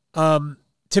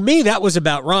 To me, that was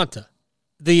about Raanta.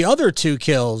 The other 2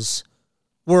 kills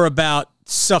were about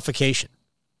suffocation.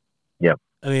 Yep.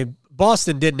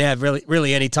 Boston didn't have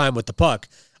really any time with the puck.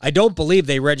 I don't believe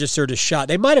they registered a shot.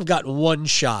 They might have gotten 1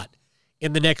 shot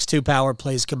in the next 2 power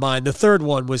plays combined. The third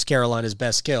one was Carolina's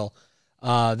best kill.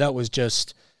 That was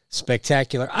just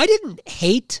spectacular. I didn't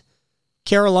hate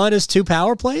Carolina's 2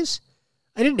 power plays.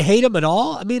 I didn't hate them at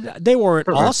all. They weren't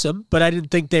awesome, but I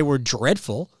didn't think they were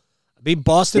dreadful.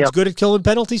 Boston's good at killing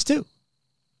penalties too.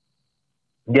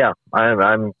 Yeah,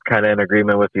 I'm kind of in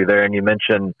agreement with you there. And you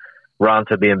mentioned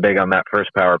Raanta being big on that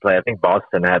first power play. I think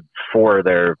Boston had 4 of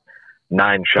their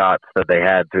 9 shots that they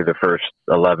had through the first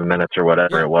 11 minutes or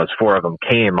whatever it was. 4 of them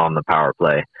came on the power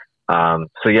play.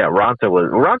 Raanta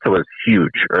was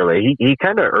huge early. He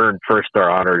kind of earned first star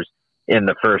honors in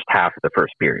the first half of the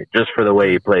first period, just for the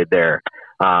way he played there.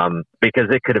 Because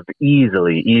it could have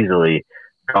easily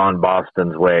gone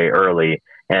Boston's way early,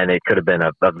 and it could have been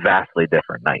a vastly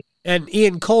different night. And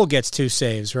Ian Cole gets 2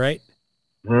 saves, right?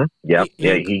 Yep.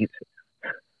 He's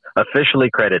officially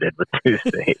credited with 2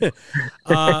 saves.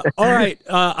 All right.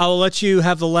 I'll let you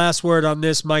have the last word on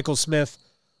this, Michael Smith.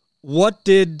 What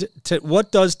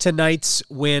does tonight's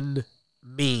win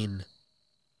mean?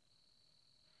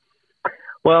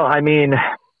 Well, I mean,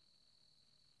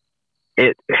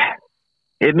 it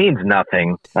means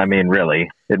nothing. I mean, really,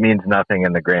 it means nothing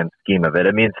in the grand scheme of it.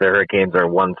 It means the Hurricanes are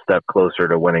one step closer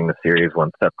to winning the series, one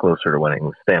step closer to winning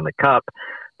the Stanley Cup.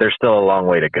 There's still a long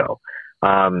way to go.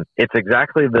 It's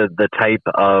exactly the type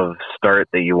of start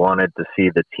that you wanted to see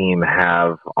the team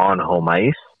have on home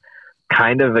ice.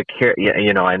 Kind of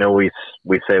I know we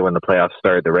say when the playoffs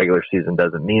start, the regular season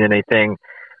doesn't mean anything.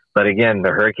 But again,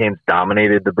 the Hurricanes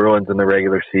dominated the Bruins in the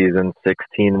regular season,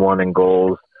 16-1 in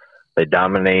goals. They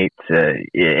dominate,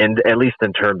 at least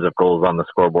in terms of goals on the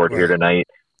scoreboard here tonight,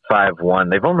 5-1.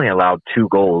 They've only allowed 2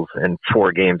 goals in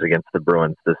 4 games against the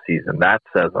Bruins this season. That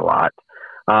says a lot.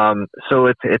 So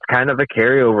it's kind of a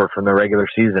carryover from the regular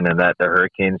season in that the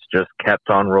Hurricanes just kept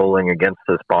on rolling against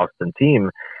this Boston team.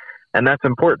 And that's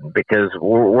important because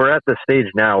we're at the stage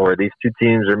now where these 2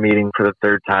 teams are meeting for the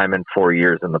 3rd time in 4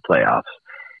 years in the playoffs.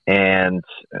 And,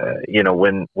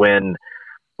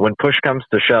 when push comes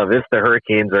to shove, if the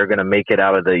Hurricanes are going to make it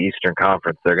out of the Eastern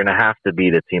Conference, they're going to have to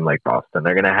beat a team like Boston.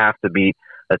 They're going to have to beat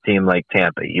a team like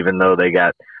Tampa, even though they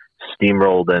got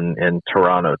steamrolled in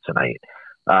Toronto tonight.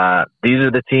 These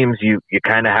are the teams you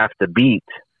kind of have to beat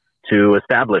to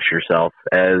establish yourself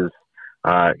as,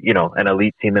 an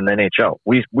elite team in the NHL.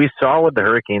 We saw what the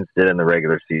Hurricanes did in the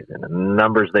regular season, and the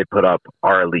numbers they put up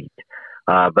are elite.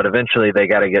 But eventually they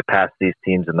got to get past these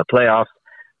teams in the playoffs,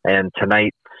 and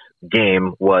tonight's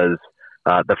game was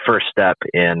the first step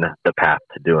in the path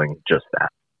to doing just that.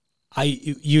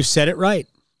 You said it right.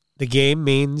 The game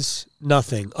means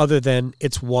nothing other than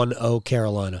it's 1-0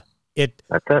 Carolina. That's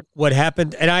it. What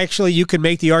happened, and you can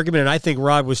make the argument, and I think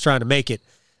Rod was trying to make it,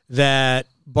 that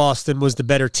Boston was the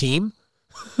better team.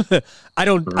 I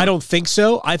don't think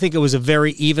so. I think it was a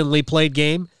very evenly played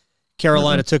game.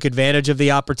 Carolina took advantage of the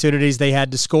opportunities they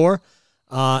had to score.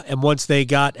 And once they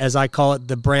got, as I call it,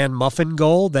 the Brand Muffin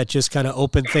goal that just kind of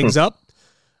opened things up,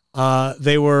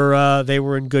 they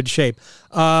were in good shape.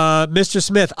 Mr.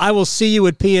 Smith, I will see you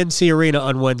at PNC Arena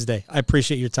on Wednesday. I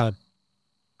appreciate your time.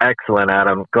 Excellent,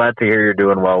 Adam. Glad to hear you're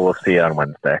doing well. We'll see you on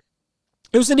Wednesday.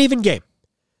 It was an even game.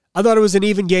 I thought it was an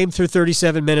even game through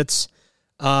 37 minutes.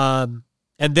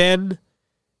 And then,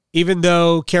 even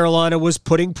though Carolina was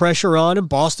putting pressure on and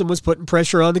Boston was putting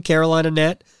pressure on the Carolina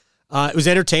net, it was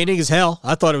entertaining as hell.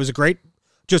 I thought it was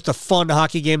just a fun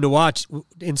hockey game to watch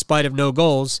in spite of no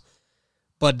goals.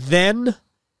 But then,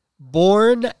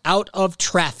 born out of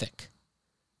traffic,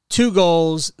 2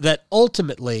 goals that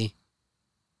ultimately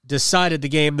decided the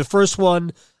game. The first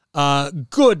one,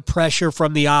 good pressure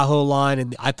from the Aho line,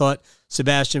 and I thought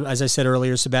Sebastian, as I said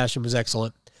earlier, Sebastian was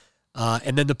excellent.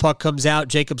 And then the puck comes out.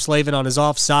 Jaccob Slavin on his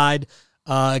offside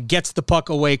gets the puck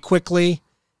away quickly,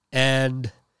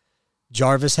 and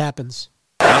Jarvis happens.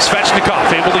 Now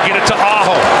Svechnikov able to get it to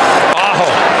Aho. Aho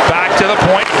back to the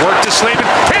point, work to Slavin.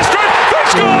 His strike, they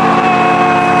score!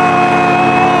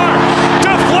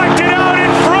 Deflected out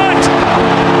in front,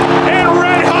 and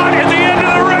red hot at the end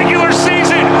of the regular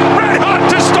season. Red hot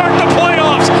to start the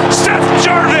playoffs. Seth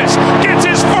Jarvis gets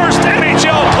his first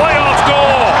NHL playoff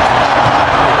goal.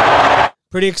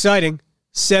 Pretty exciting.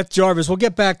 Seth Jarvis. We'll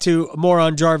get back to more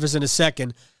on Jarvis in a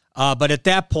second. But at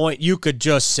that point, you could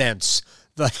just sense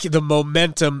the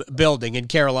momentum building, and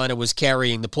Carolina was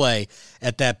carrying the play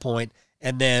at that point.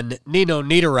 And then Nino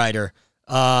Niederreiter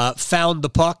found the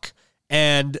puck,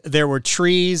 and there were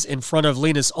trees in front of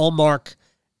Linus Ullmark,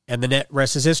 and the net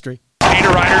rest is history.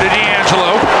 Niederreiter to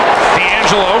D'Angelo.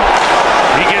 D'Angelo,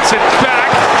 he gets it back.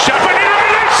 Shot by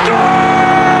Niederreiter, they score!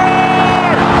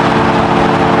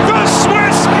 The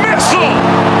Swiss missile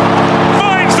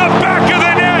finds the back of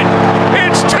the net.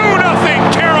 It's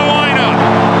 2-0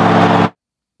 Carolina.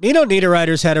 Nino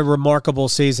Niederreiter's had a remarkable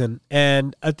season,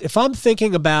 and if I'm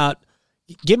thinking about,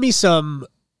 give me some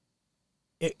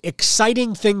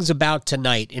exciting things about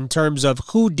tonight in terms of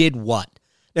who did what.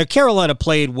 Now, Carolina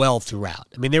played well throughout.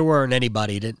 I mean, there weren't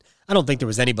anybody that, I don't think there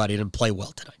was anybody that didn't play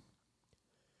well tonight.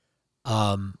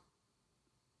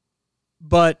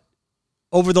 But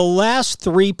over the last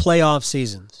 3 playoff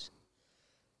seasons,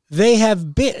 they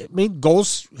have been, I mean,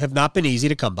 goals have not been easy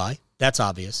to come by. That's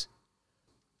obvious.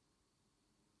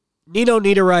 Nino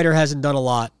Niederreiter hasn't done a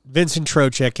lot. Vincent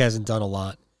Trocheck hasn't done a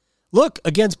lot. Look,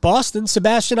 against Boston,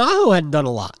 Sebastian Aho hadn't done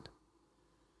a lot.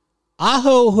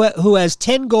 Aho, who has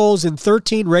 10 goals in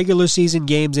 13 regular season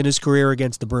games in his career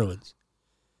against the Bruins,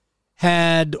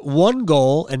 had 1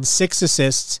 goal and 6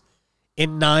 assists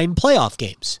in 9 playoff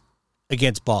games.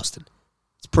 against Boston.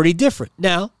 It's pretty different.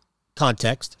 Now,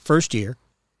 context, first year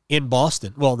in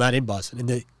Boston. Well, not in Boston, in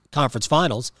the conference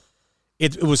finals.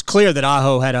 It was clear that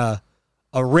Aho had a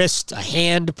wrist, a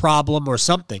hand problem or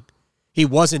something. He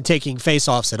wasn't taking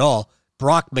faceoffs at all.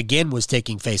 Brock McGinn was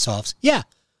taking faceoffs. Yeah,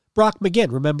 Brock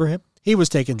McGinn, remember him? He was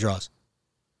taking draws.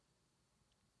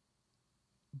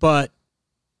 But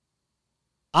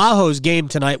Aho's game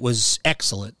tonight was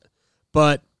excellent.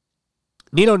 But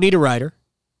Nino Niederreiter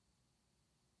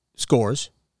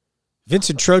scores.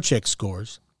 Vincent Trocheck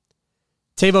scores.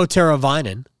 Teuvo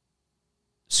Teravainen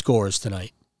scores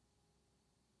tonight.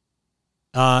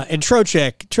 And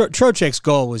Trocheck's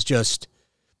goal was just,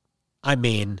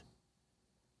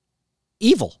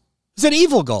 evil. It's an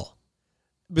evil goal.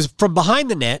 It was from behind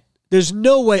the net. There's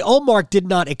no way. Ullmark did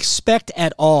not expect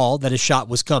at all that a shot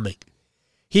was coming.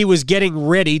 He was getting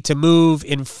ready to move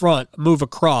in front, move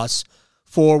across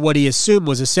for what he assumed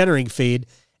was a centering feed,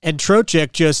 and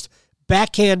Trocheck just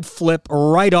backhand flip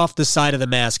right off the side of the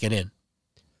mask and in.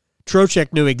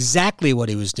 Trocheck knew exactly what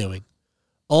he was doing.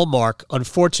 Ullmark,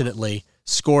 unfortunately,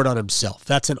 scored on himself.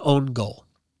 That's an own goal.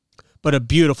 But a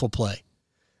beautiful play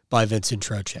by Vincent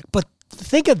Trocheck. But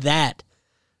think of that.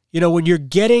 When you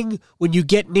get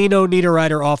Nino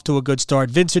Niederreiter off to a good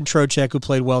start, Vincent Trocheck, who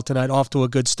played well tonight, off to a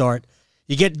good start,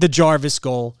 you get the Jarvis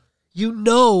goal,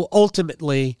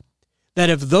 ultimately that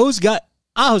if those guys,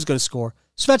 Aho's going to score,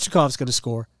 Svechnikov's going to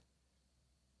score,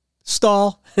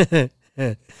 Stahl, it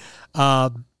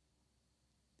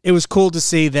was cool to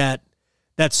see that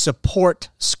support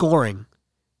scoring.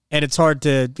 And it's hard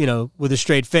to, with a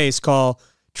straight face, call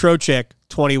Trocheck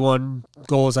 21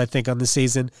 goals, I think, on the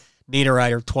season.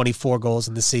 Niederreiter, 24 goals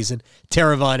in the season.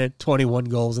 Teravainen, 21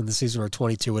 goals in the season, or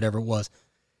 22, whatever it was.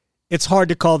 It's hard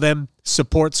to call them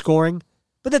support scoring,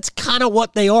 but that's kind of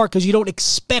what they are because you don't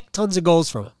expect tons of goals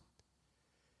from them.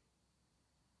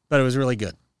 But it was really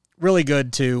good. Really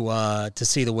good to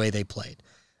see the way they played.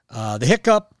 The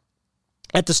hiccup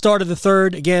at the start of the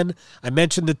third, again, I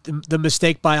mentioned the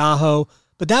mistake by Aho,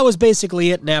 but that was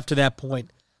basically it. And after that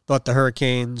point, thought the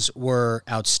Hurricanes were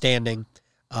outstanding,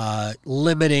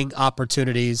 limiting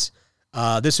opportunities.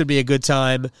 This would be a good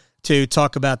time to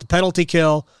talk about the penalty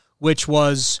kill, which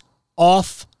was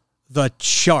off the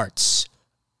charts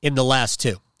in the last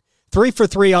two. 3 for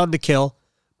 3 on the kill.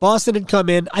 Boston had come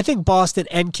in. I think Boston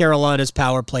and Carolina's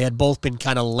power play had both been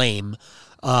kind of lame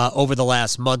over the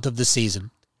last month of the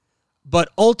season. But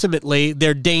ultimately,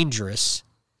 they're dangerous.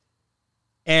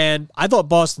 And I thought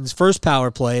Boston's first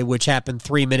power play, which happened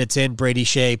 3 minutes in, Brady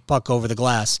Shea, puck over the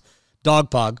glass,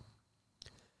 dog pug.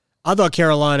 I thought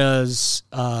Carolina's,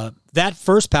 that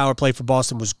first power play for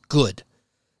Boston was good.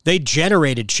 They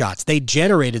generated shots. They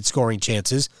generated scoring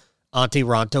chances. Antti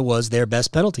Raanta was their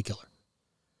best penalty killer.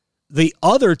 The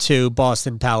other two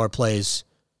Boston power plays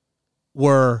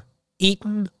were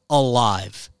eaten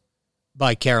alive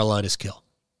by Carolina's kill.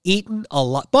 Eaten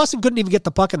alive. Boston couldn't even get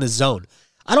the puck in the zone.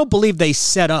 I don't believe they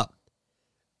set up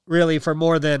really for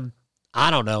more than,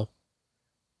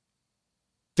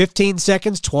 15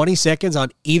 seconds, 20 seconds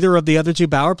on either of the other two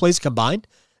power plays combined.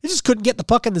 They just couldn't get the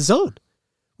puck in the zone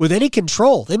with any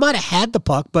control. They might have had the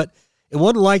puck, but it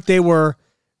wasn't like they were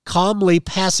calmly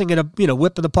passing it,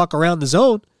 whipping the puck around the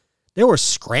zone. They were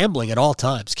scrambling at all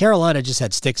times. Carolina just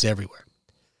had sticks everywhere.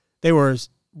 They were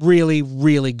really,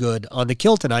 really good on the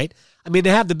kill tonight. They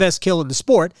have the best kill in the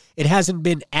sport. It hasn't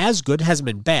been as good, hasn't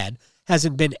been bad,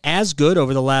 hasn't been as good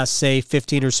over the last, say,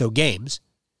 15 or so games.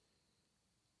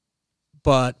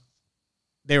 But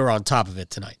they were on top of it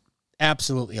tonight.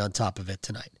 Absolutely on top of it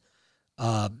tonight.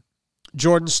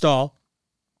 Jordan Stahl,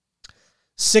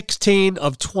 16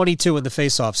 of 22 in the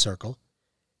faceoff circle.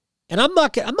 And I'm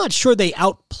not sure they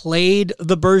outplayed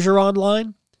the Bergeron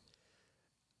line.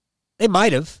 They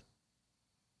might have.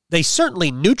 They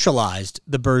certainly neutralized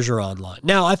the Bergeron line.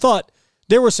 Now, I thought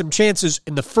there were some chances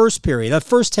in the first period. That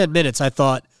first 10 minutes, I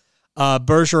thought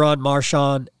Bergeron,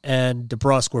 Marchand, and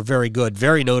DeBrusk were very good,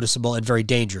 very noticeable, and very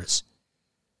dangerous.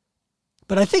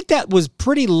 But I think that was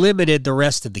pretty limited the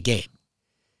rest of the game.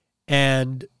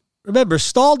 And remember,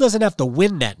 Stahl doesn't have to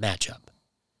win that matchup.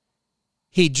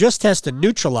 He just has to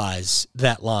neutralize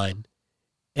that line.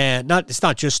 And it's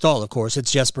not just Stahl, of course.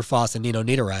 It's Jesper Fast and Nino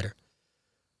Niederreiter.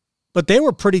 But they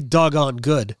were pretty doggone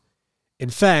good. In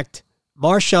fact,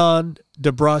 Marchand,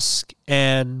 DeBrusk,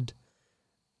 and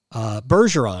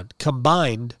Bergeron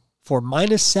combined for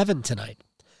 -7 tonight.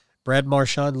 Brad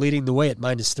Marchand leading the way at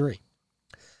 -3.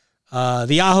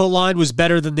 The Aho line was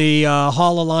better than the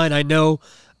Haula line. I know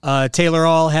Taylor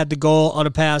Hall had the goal on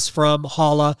a pass from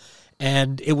Haula,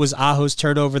 and it was Aho's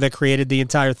turnover that created the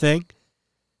entire thing.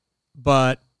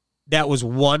 But that was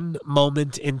one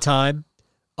moment in time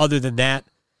other than that,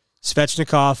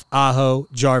 Svechnikov, Aho,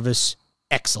 Jarvis,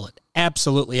 excellent.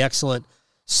 Absolutely excellent.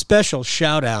 Special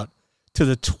shout-out to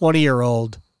the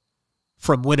 20-year-old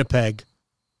from Winnipeg.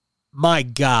 My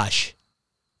gosh,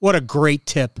 what a great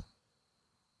tip.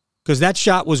 Because that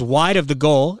shot was wide of the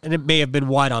goal, and it may have been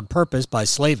wide on purpose by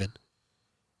Slavin.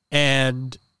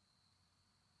 And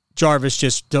Jarvis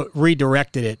just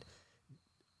redirected it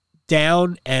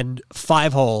down and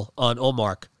 5-hole on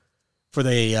Ullmark for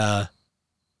the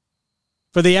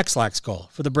X-Lax goal,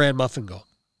 for the Brand Muffin goal.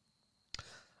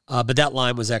 But that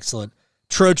line was excellent.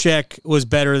 Trocheck was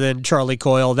better than Charlie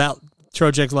Coyle. That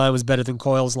Trocheck's line was better than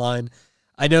Coyle's line.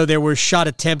 I know there were shot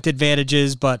attempt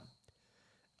advantages, but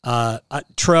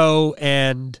Tro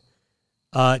and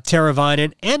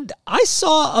Teravainen, and I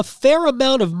saw a fair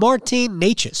amount of Martin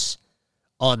Necas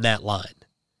on that line.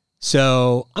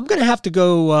 So I'm going to have to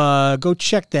go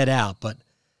check that out. But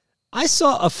I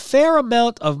saw a fair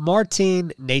amount of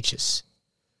Martin Necas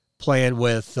playing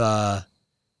with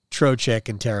Trocheck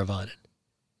and Teravainen.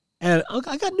 And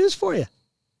I got news for you.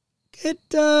 It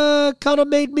kind of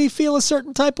made me feel a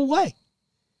certain type of way.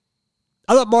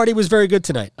 I thought Marty was very good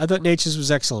tonight. I thought Necas was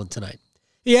excellent tonight.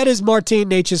 He had his Martin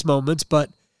Necas moments, but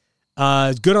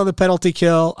good on the penalty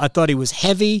kill. I thought he was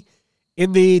heavy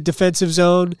in the defensive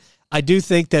zone. I do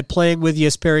think that playing with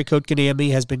Jesperi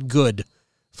Kotkaniemi has been good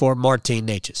for Martin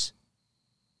Necas.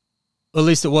 At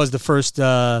least it was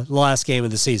the last game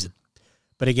of the season.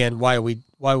 But again, why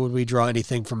would we draw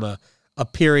anything from a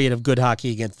period of good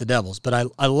hockey against the Devils? But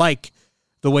I like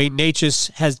the way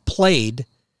Necas has played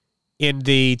in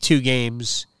the 2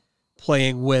 games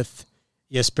playing with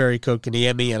Jesperi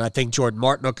Kotkaniemi, and I think Jordan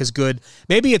Martinook is good.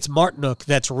 Maybe it's Martinook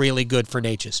that's really good for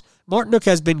Necas. Martinook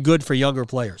has been good for younger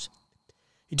players.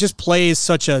 He just plays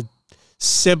such a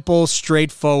simple,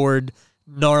 straightforward,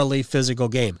 gnarly physical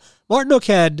game. Martinook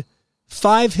had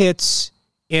 5 hits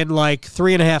in like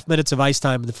 3.5 minutes of ice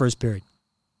time in the first period.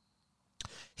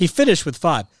 He finished with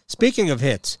 5. Speaking of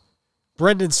hits,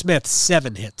 Brendan Smith,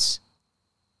 7 hits.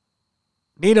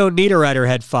 Nino Niederreiter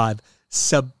had 5.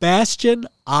 Sebastian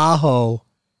Aho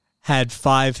had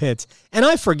 5 hits. And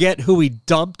I forget who he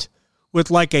dumped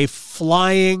with like a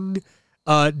flying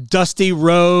Dusty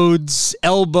Rhodes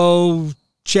elbow.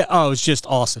 It was just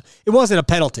awesome. It wasn't a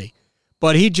penalty,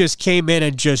 but he just came in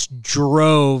and just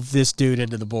drove this dude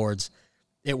into the boards.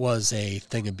 It was a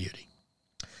thing of beauty.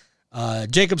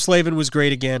 Jaccob Slavin was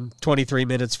great again. 23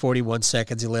 minutes, 41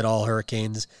 seconds. He led all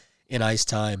Hurricanes in ice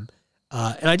time.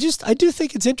 And I do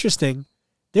think it's interesting.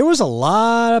 There was a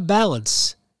lot of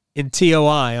balance in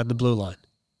TOI on the blue line.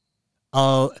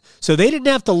 So they didn't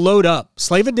have to load up.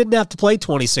 Slavin didn't have to play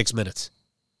 26 minutes.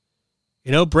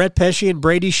 You know, Brett Pesce and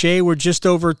Brady Shea were just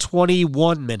over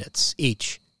 21 minutes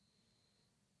each.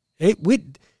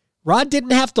 Rod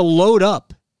didn't have to load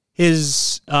up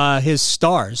his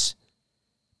stars.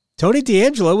 Tony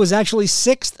DeAngelo was actually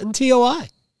 6th in TOI,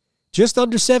 just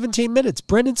under 17 minutes.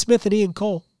 Brendan Smith and Ian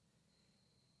Cole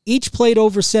each played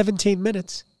over 17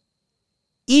 minutes.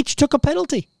 Each took a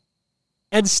penalty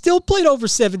and still played over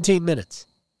 17 minutes.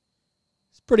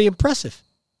 It's pretty impressive.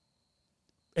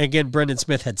 Again, Brendan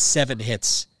Smith had 7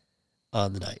 hits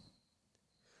on the night.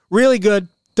 Really good.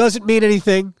 Doesn't mean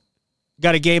anything.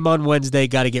 Got a game on Wednesday.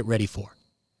 Got to get ready for.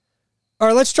 All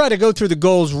right, let's try to go through the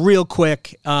goals real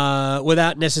quick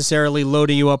without necessarily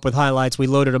loading you up with highlights. We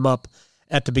loaded them up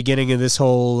at the beginning of this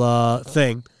whole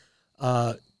thing.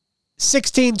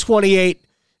 16:28,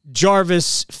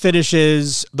 Jarvis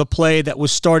finishes the play that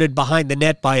was started behind the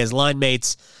net by his line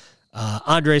mates,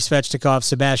 Andrei Svechnikov,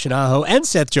 Sebastian Aho, and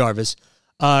Seth Jarvis,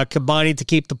 combining to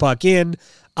keep the puck in.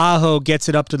 Aho gets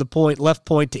it up to the point, left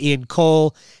point to Ian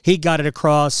Cole. He got it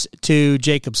across to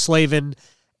Jaccob Slavin,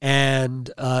 and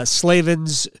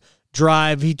Slavin's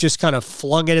drive, he just kind of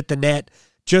flung it at the net,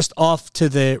 just off to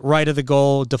the right of the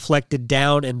goal, deflected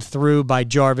down and through by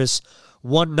Jarvis.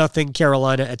 1-0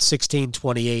 Carolina at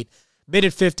 16:28.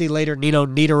 Minute 50 later, Nino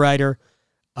Niederreiter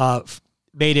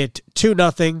made it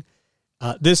 2-0.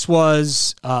 This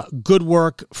was good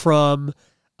work from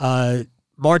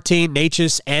Martin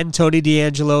Necas and Tony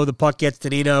DeAngelo. The puck gets to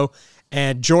Nino,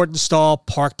 and Jordan Stahl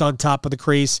parked on top of the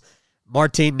crease.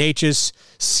 Martin Necas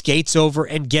skates over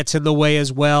and gets in the way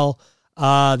as well.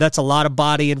 That's a lot of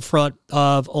body in front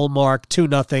of Ullmark.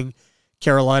 2-0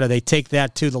 Carolina. They take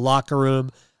that to the locker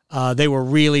room. They were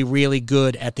really, really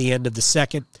good at the end of the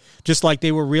second, just like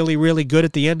they were really, really good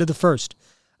at the end of the first.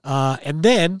 And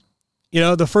then,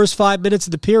 the first 5 minutes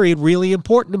of the period, really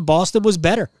important, and Boston was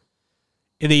better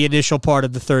in the initial part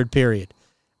of the third period.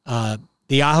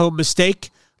 The Aho mistake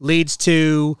leads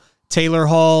to Taylor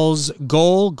Hall's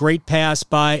goal. Great pass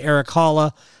by Eric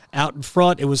Halla out in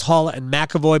front. It was Halla and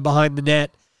McAvoy behind the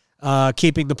net.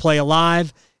 keeping the play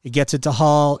alive. He gets it to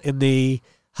Hall in the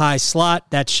high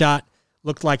slot. That shot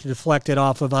looked like it deflected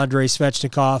off of Andrei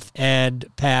Svechnikov and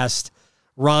past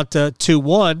Raanta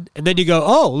 2-1. And then you go,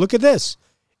 oh, look at this.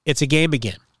 It's a game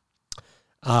again.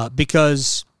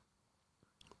 Because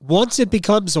once it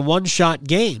becomes a one-shot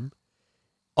game,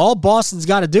 all Boston's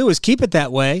got to do is keep it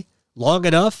that way long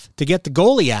enough to get the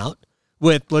goalie out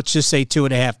with, let's just say,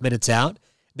 2.5 minutes out.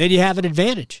 Then you have an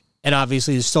advantage. And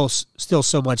obviously there's still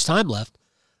so much time left.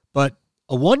 But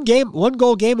a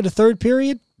one-goal game in the third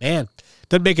period, man,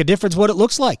 doesn't make a difference what it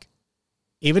looks like.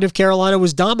 Even if Carolina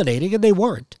was dominating, and they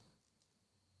weren't.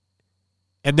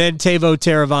 And then Teuvo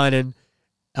Teravainen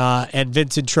and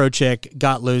Vincent Trocheck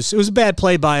got loose. It was a bad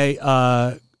play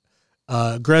by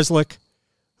Grzelcyk,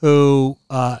 who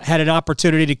had an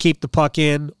opportunity to keep the puck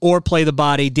in or play the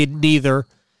body, did neither,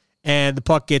 and the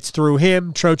puck gets through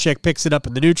him. Trocheck picks it up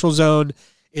in the neutral zone.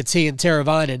 It's he and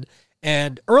Teravainen.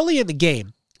 And early in the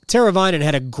game, Teravainen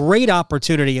had a great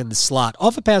opportunity in the slot,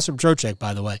 off a pass from Trocheck,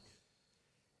 by the way.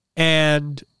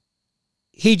 And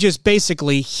he just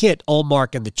basically hit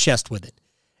Ullmark in the chest with it.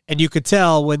 And you could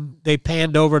tell when they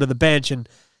panned over to the bench and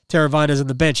Teravainen's on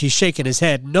the bench, he's shaking his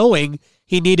head, knowing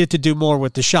he needed to do more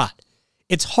with the shot.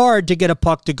 It's hard to get a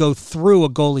puck to go through a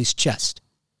goalie's chest.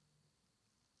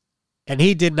 And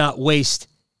he did not waste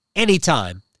any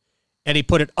time. And he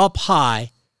put it up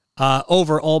high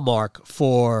over Ullmark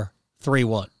for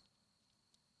 3-1.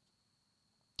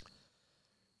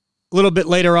 A little bit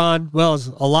later on, well, it was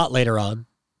a lot later on,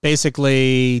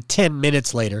 basically 10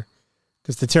 minutes later,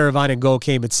 because the Teravainen goal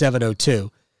came at 7:02.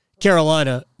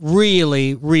 Carolina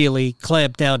really, really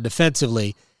clamped down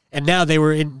defensively, and now they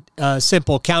were in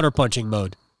simple counterpunching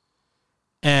mode.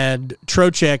 And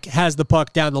Trocheck has the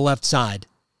puck down the left side,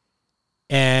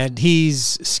 and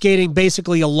he's skating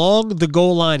basically along the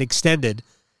goal line extended,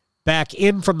 back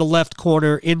in from the left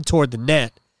corner in toward the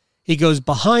net. He goes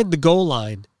behind the goal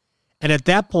line, and at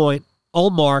that point,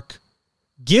 Ullmark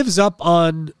gives up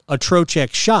on a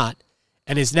Trocheck shot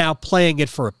and is now playing it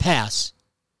for a pass.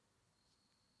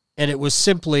 And it was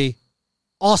simply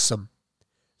awesome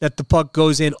that the puck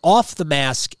goes in off the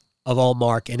mask of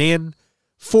Ullmark and in.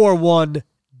 4-1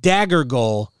 dagger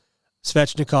goal.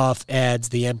 Svechnikov adds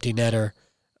the empty netter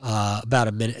about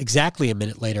a minute, exactly a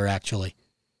minute later, actually.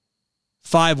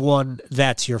 5-1,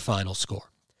 that's your final score.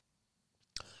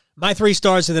 My 3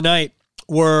 stars of the night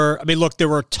were, I mean, look, there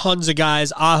were tons of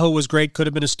guys. Aho was great, could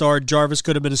have been a star. Jarvis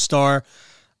could have been a star.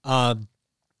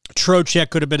 Trocheck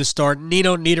could have been a star.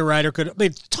 Nino Niederreiter could have, I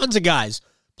mean, tons of guys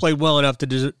played well enough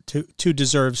to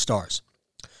deserve stars.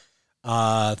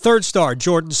 Third star,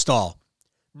 Jordan Staal.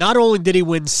 Not only did he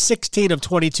win 16 of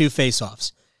 22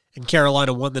 faceoffs, and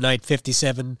Carolina won the night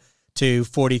 57 to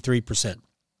 43%.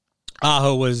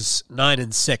 Aho was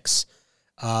 9-6.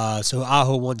 So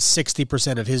Aho won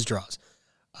 60% of his draws.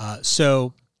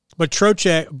 But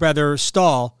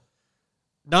Staal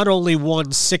not only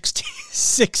won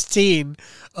 16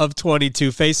 of 22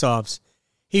 faceoffs,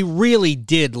 he really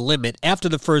did limit, after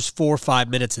the first 4 or 5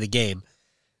 minutes of the game,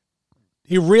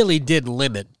 he really did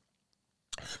limit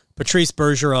Patrice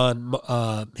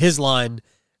Bergeron. His line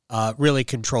really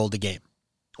controlled the game,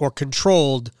 or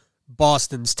controlled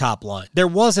Boston's top line. There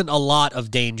wasn't a lot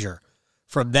of danger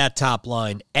from that top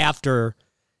line after,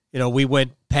 we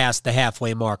went past the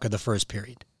halfway mark of the first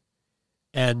period.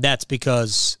 And that's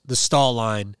because the Staal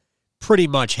line pretty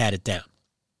much had it down.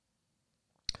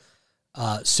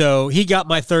 So he got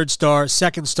my third star.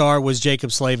 Second star was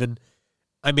Jaccob Slavin.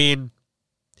 I mean,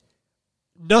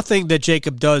 nothing that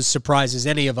Jacob does surprises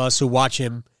any of us who watch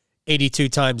him 82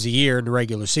 times a year in the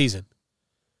regular season.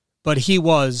 But he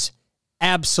was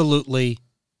absolutely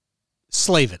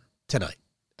Slavin tonight.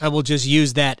 I will just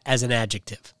use that as an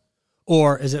adjective.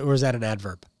 Or is that an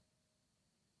adverb?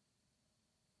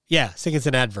 Yeah, I think it's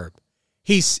an adverb.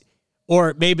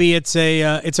 Or maybe it's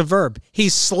a verb.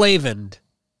 He's slavined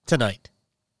tonight.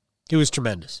 He was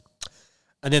tremendous.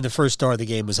 And then the first star of the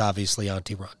game was obviously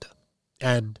Antti Raanta.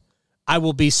 And I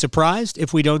will be surprised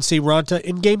if we don't see Raanta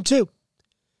in game 2.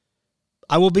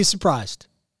 I will be surprised.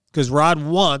 Because Rod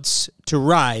wants to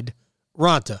ride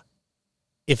Raanta,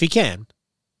 if he can,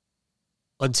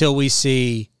 until we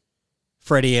see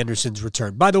Freddie Anderson's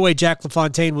return. By the way, Jack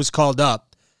LaFontaine was called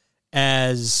up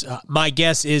as, my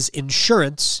guess is,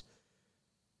 insurance,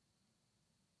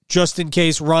 just in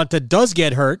case Raanta does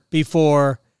get hurt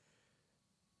before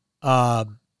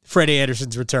Freddie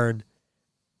Anderson's return,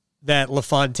 that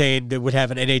LaFontaine would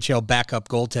have an NHL backup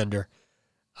goaltender,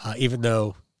 even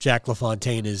though Jack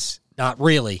LaFontaine is not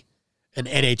really an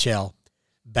NHL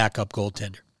backup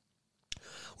goaltender.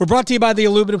 We're brought to you by the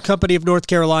Aluminum Company of North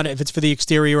Carolina. If it's for the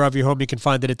exterior of your home, you can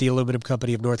find it at the Aluminum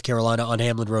Company of North Carolina on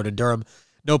Hamlin Road in Durham.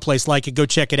 No place like it. Go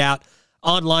check it out.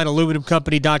 Online,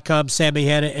 aluminumcompany.com. Sammy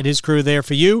Hanna and his crew there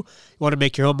for you. You want to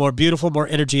make your home more beautiful, more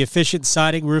energy efficient.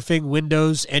 Siding, roofing,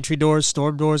 windows, entry doors,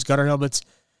 storm doors, gutter helmets.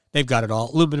 They've got it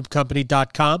all.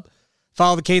 Aluminumcompany.com.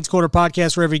 Follow the Canes Corner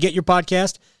podcast wherever you get your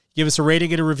podcast. Give us a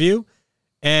rating and a review.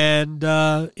 And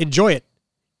enjoy it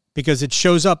because it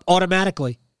shows up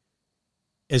automatically.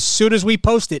 As soon as we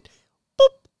post it, boop,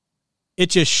 it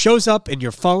just shows up in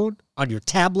your phone, on your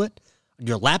tablet, on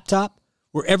your laptop,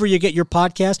 wherever you get your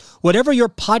podcast. Whatever your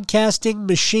podcasting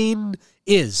machine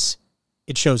is,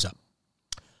 it shows up.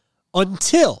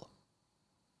 Until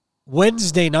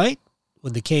Wednesday night,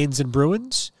 when the Canes and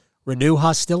Bruins renew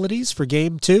hostilities for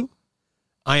Game 2,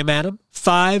 I am Adam.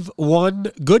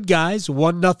 5-1 good guys,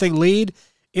 1-0 lead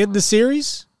in the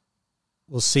series.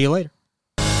 We'll see you later.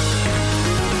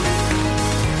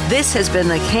 This has been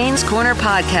the Canes Corner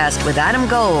Podcast with Adam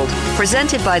Gold,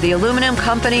 presented by the Aluminum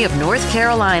Company of North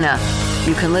Carolina.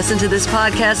 You can listen to this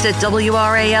podcast at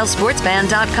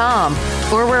WRALSportsFan.com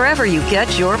or wherever you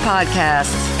get your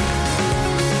podcasts.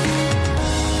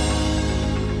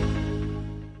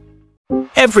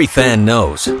 Every fan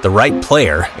knows the right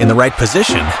player in the right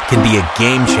position can be a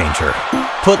game changer.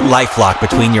 Put LifeLock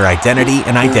between your identity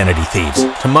and identity thieves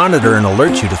to monitor and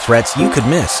alert you to threats you could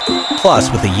miss.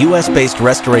 Plus, with a U.S.-based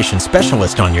restoration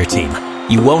specialist on your team,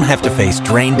 you won't have to face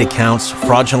drained accounts,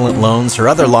 fraudulent loans, or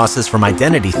other losses from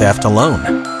identity theft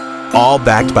alone. All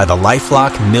backed by the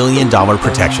LifeLock $1 Million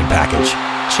Protection Package.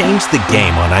 Change the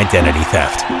game on identity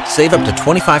theft. Save up to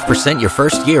 25% your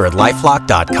first year at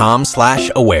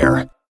LifeLock.com/aware.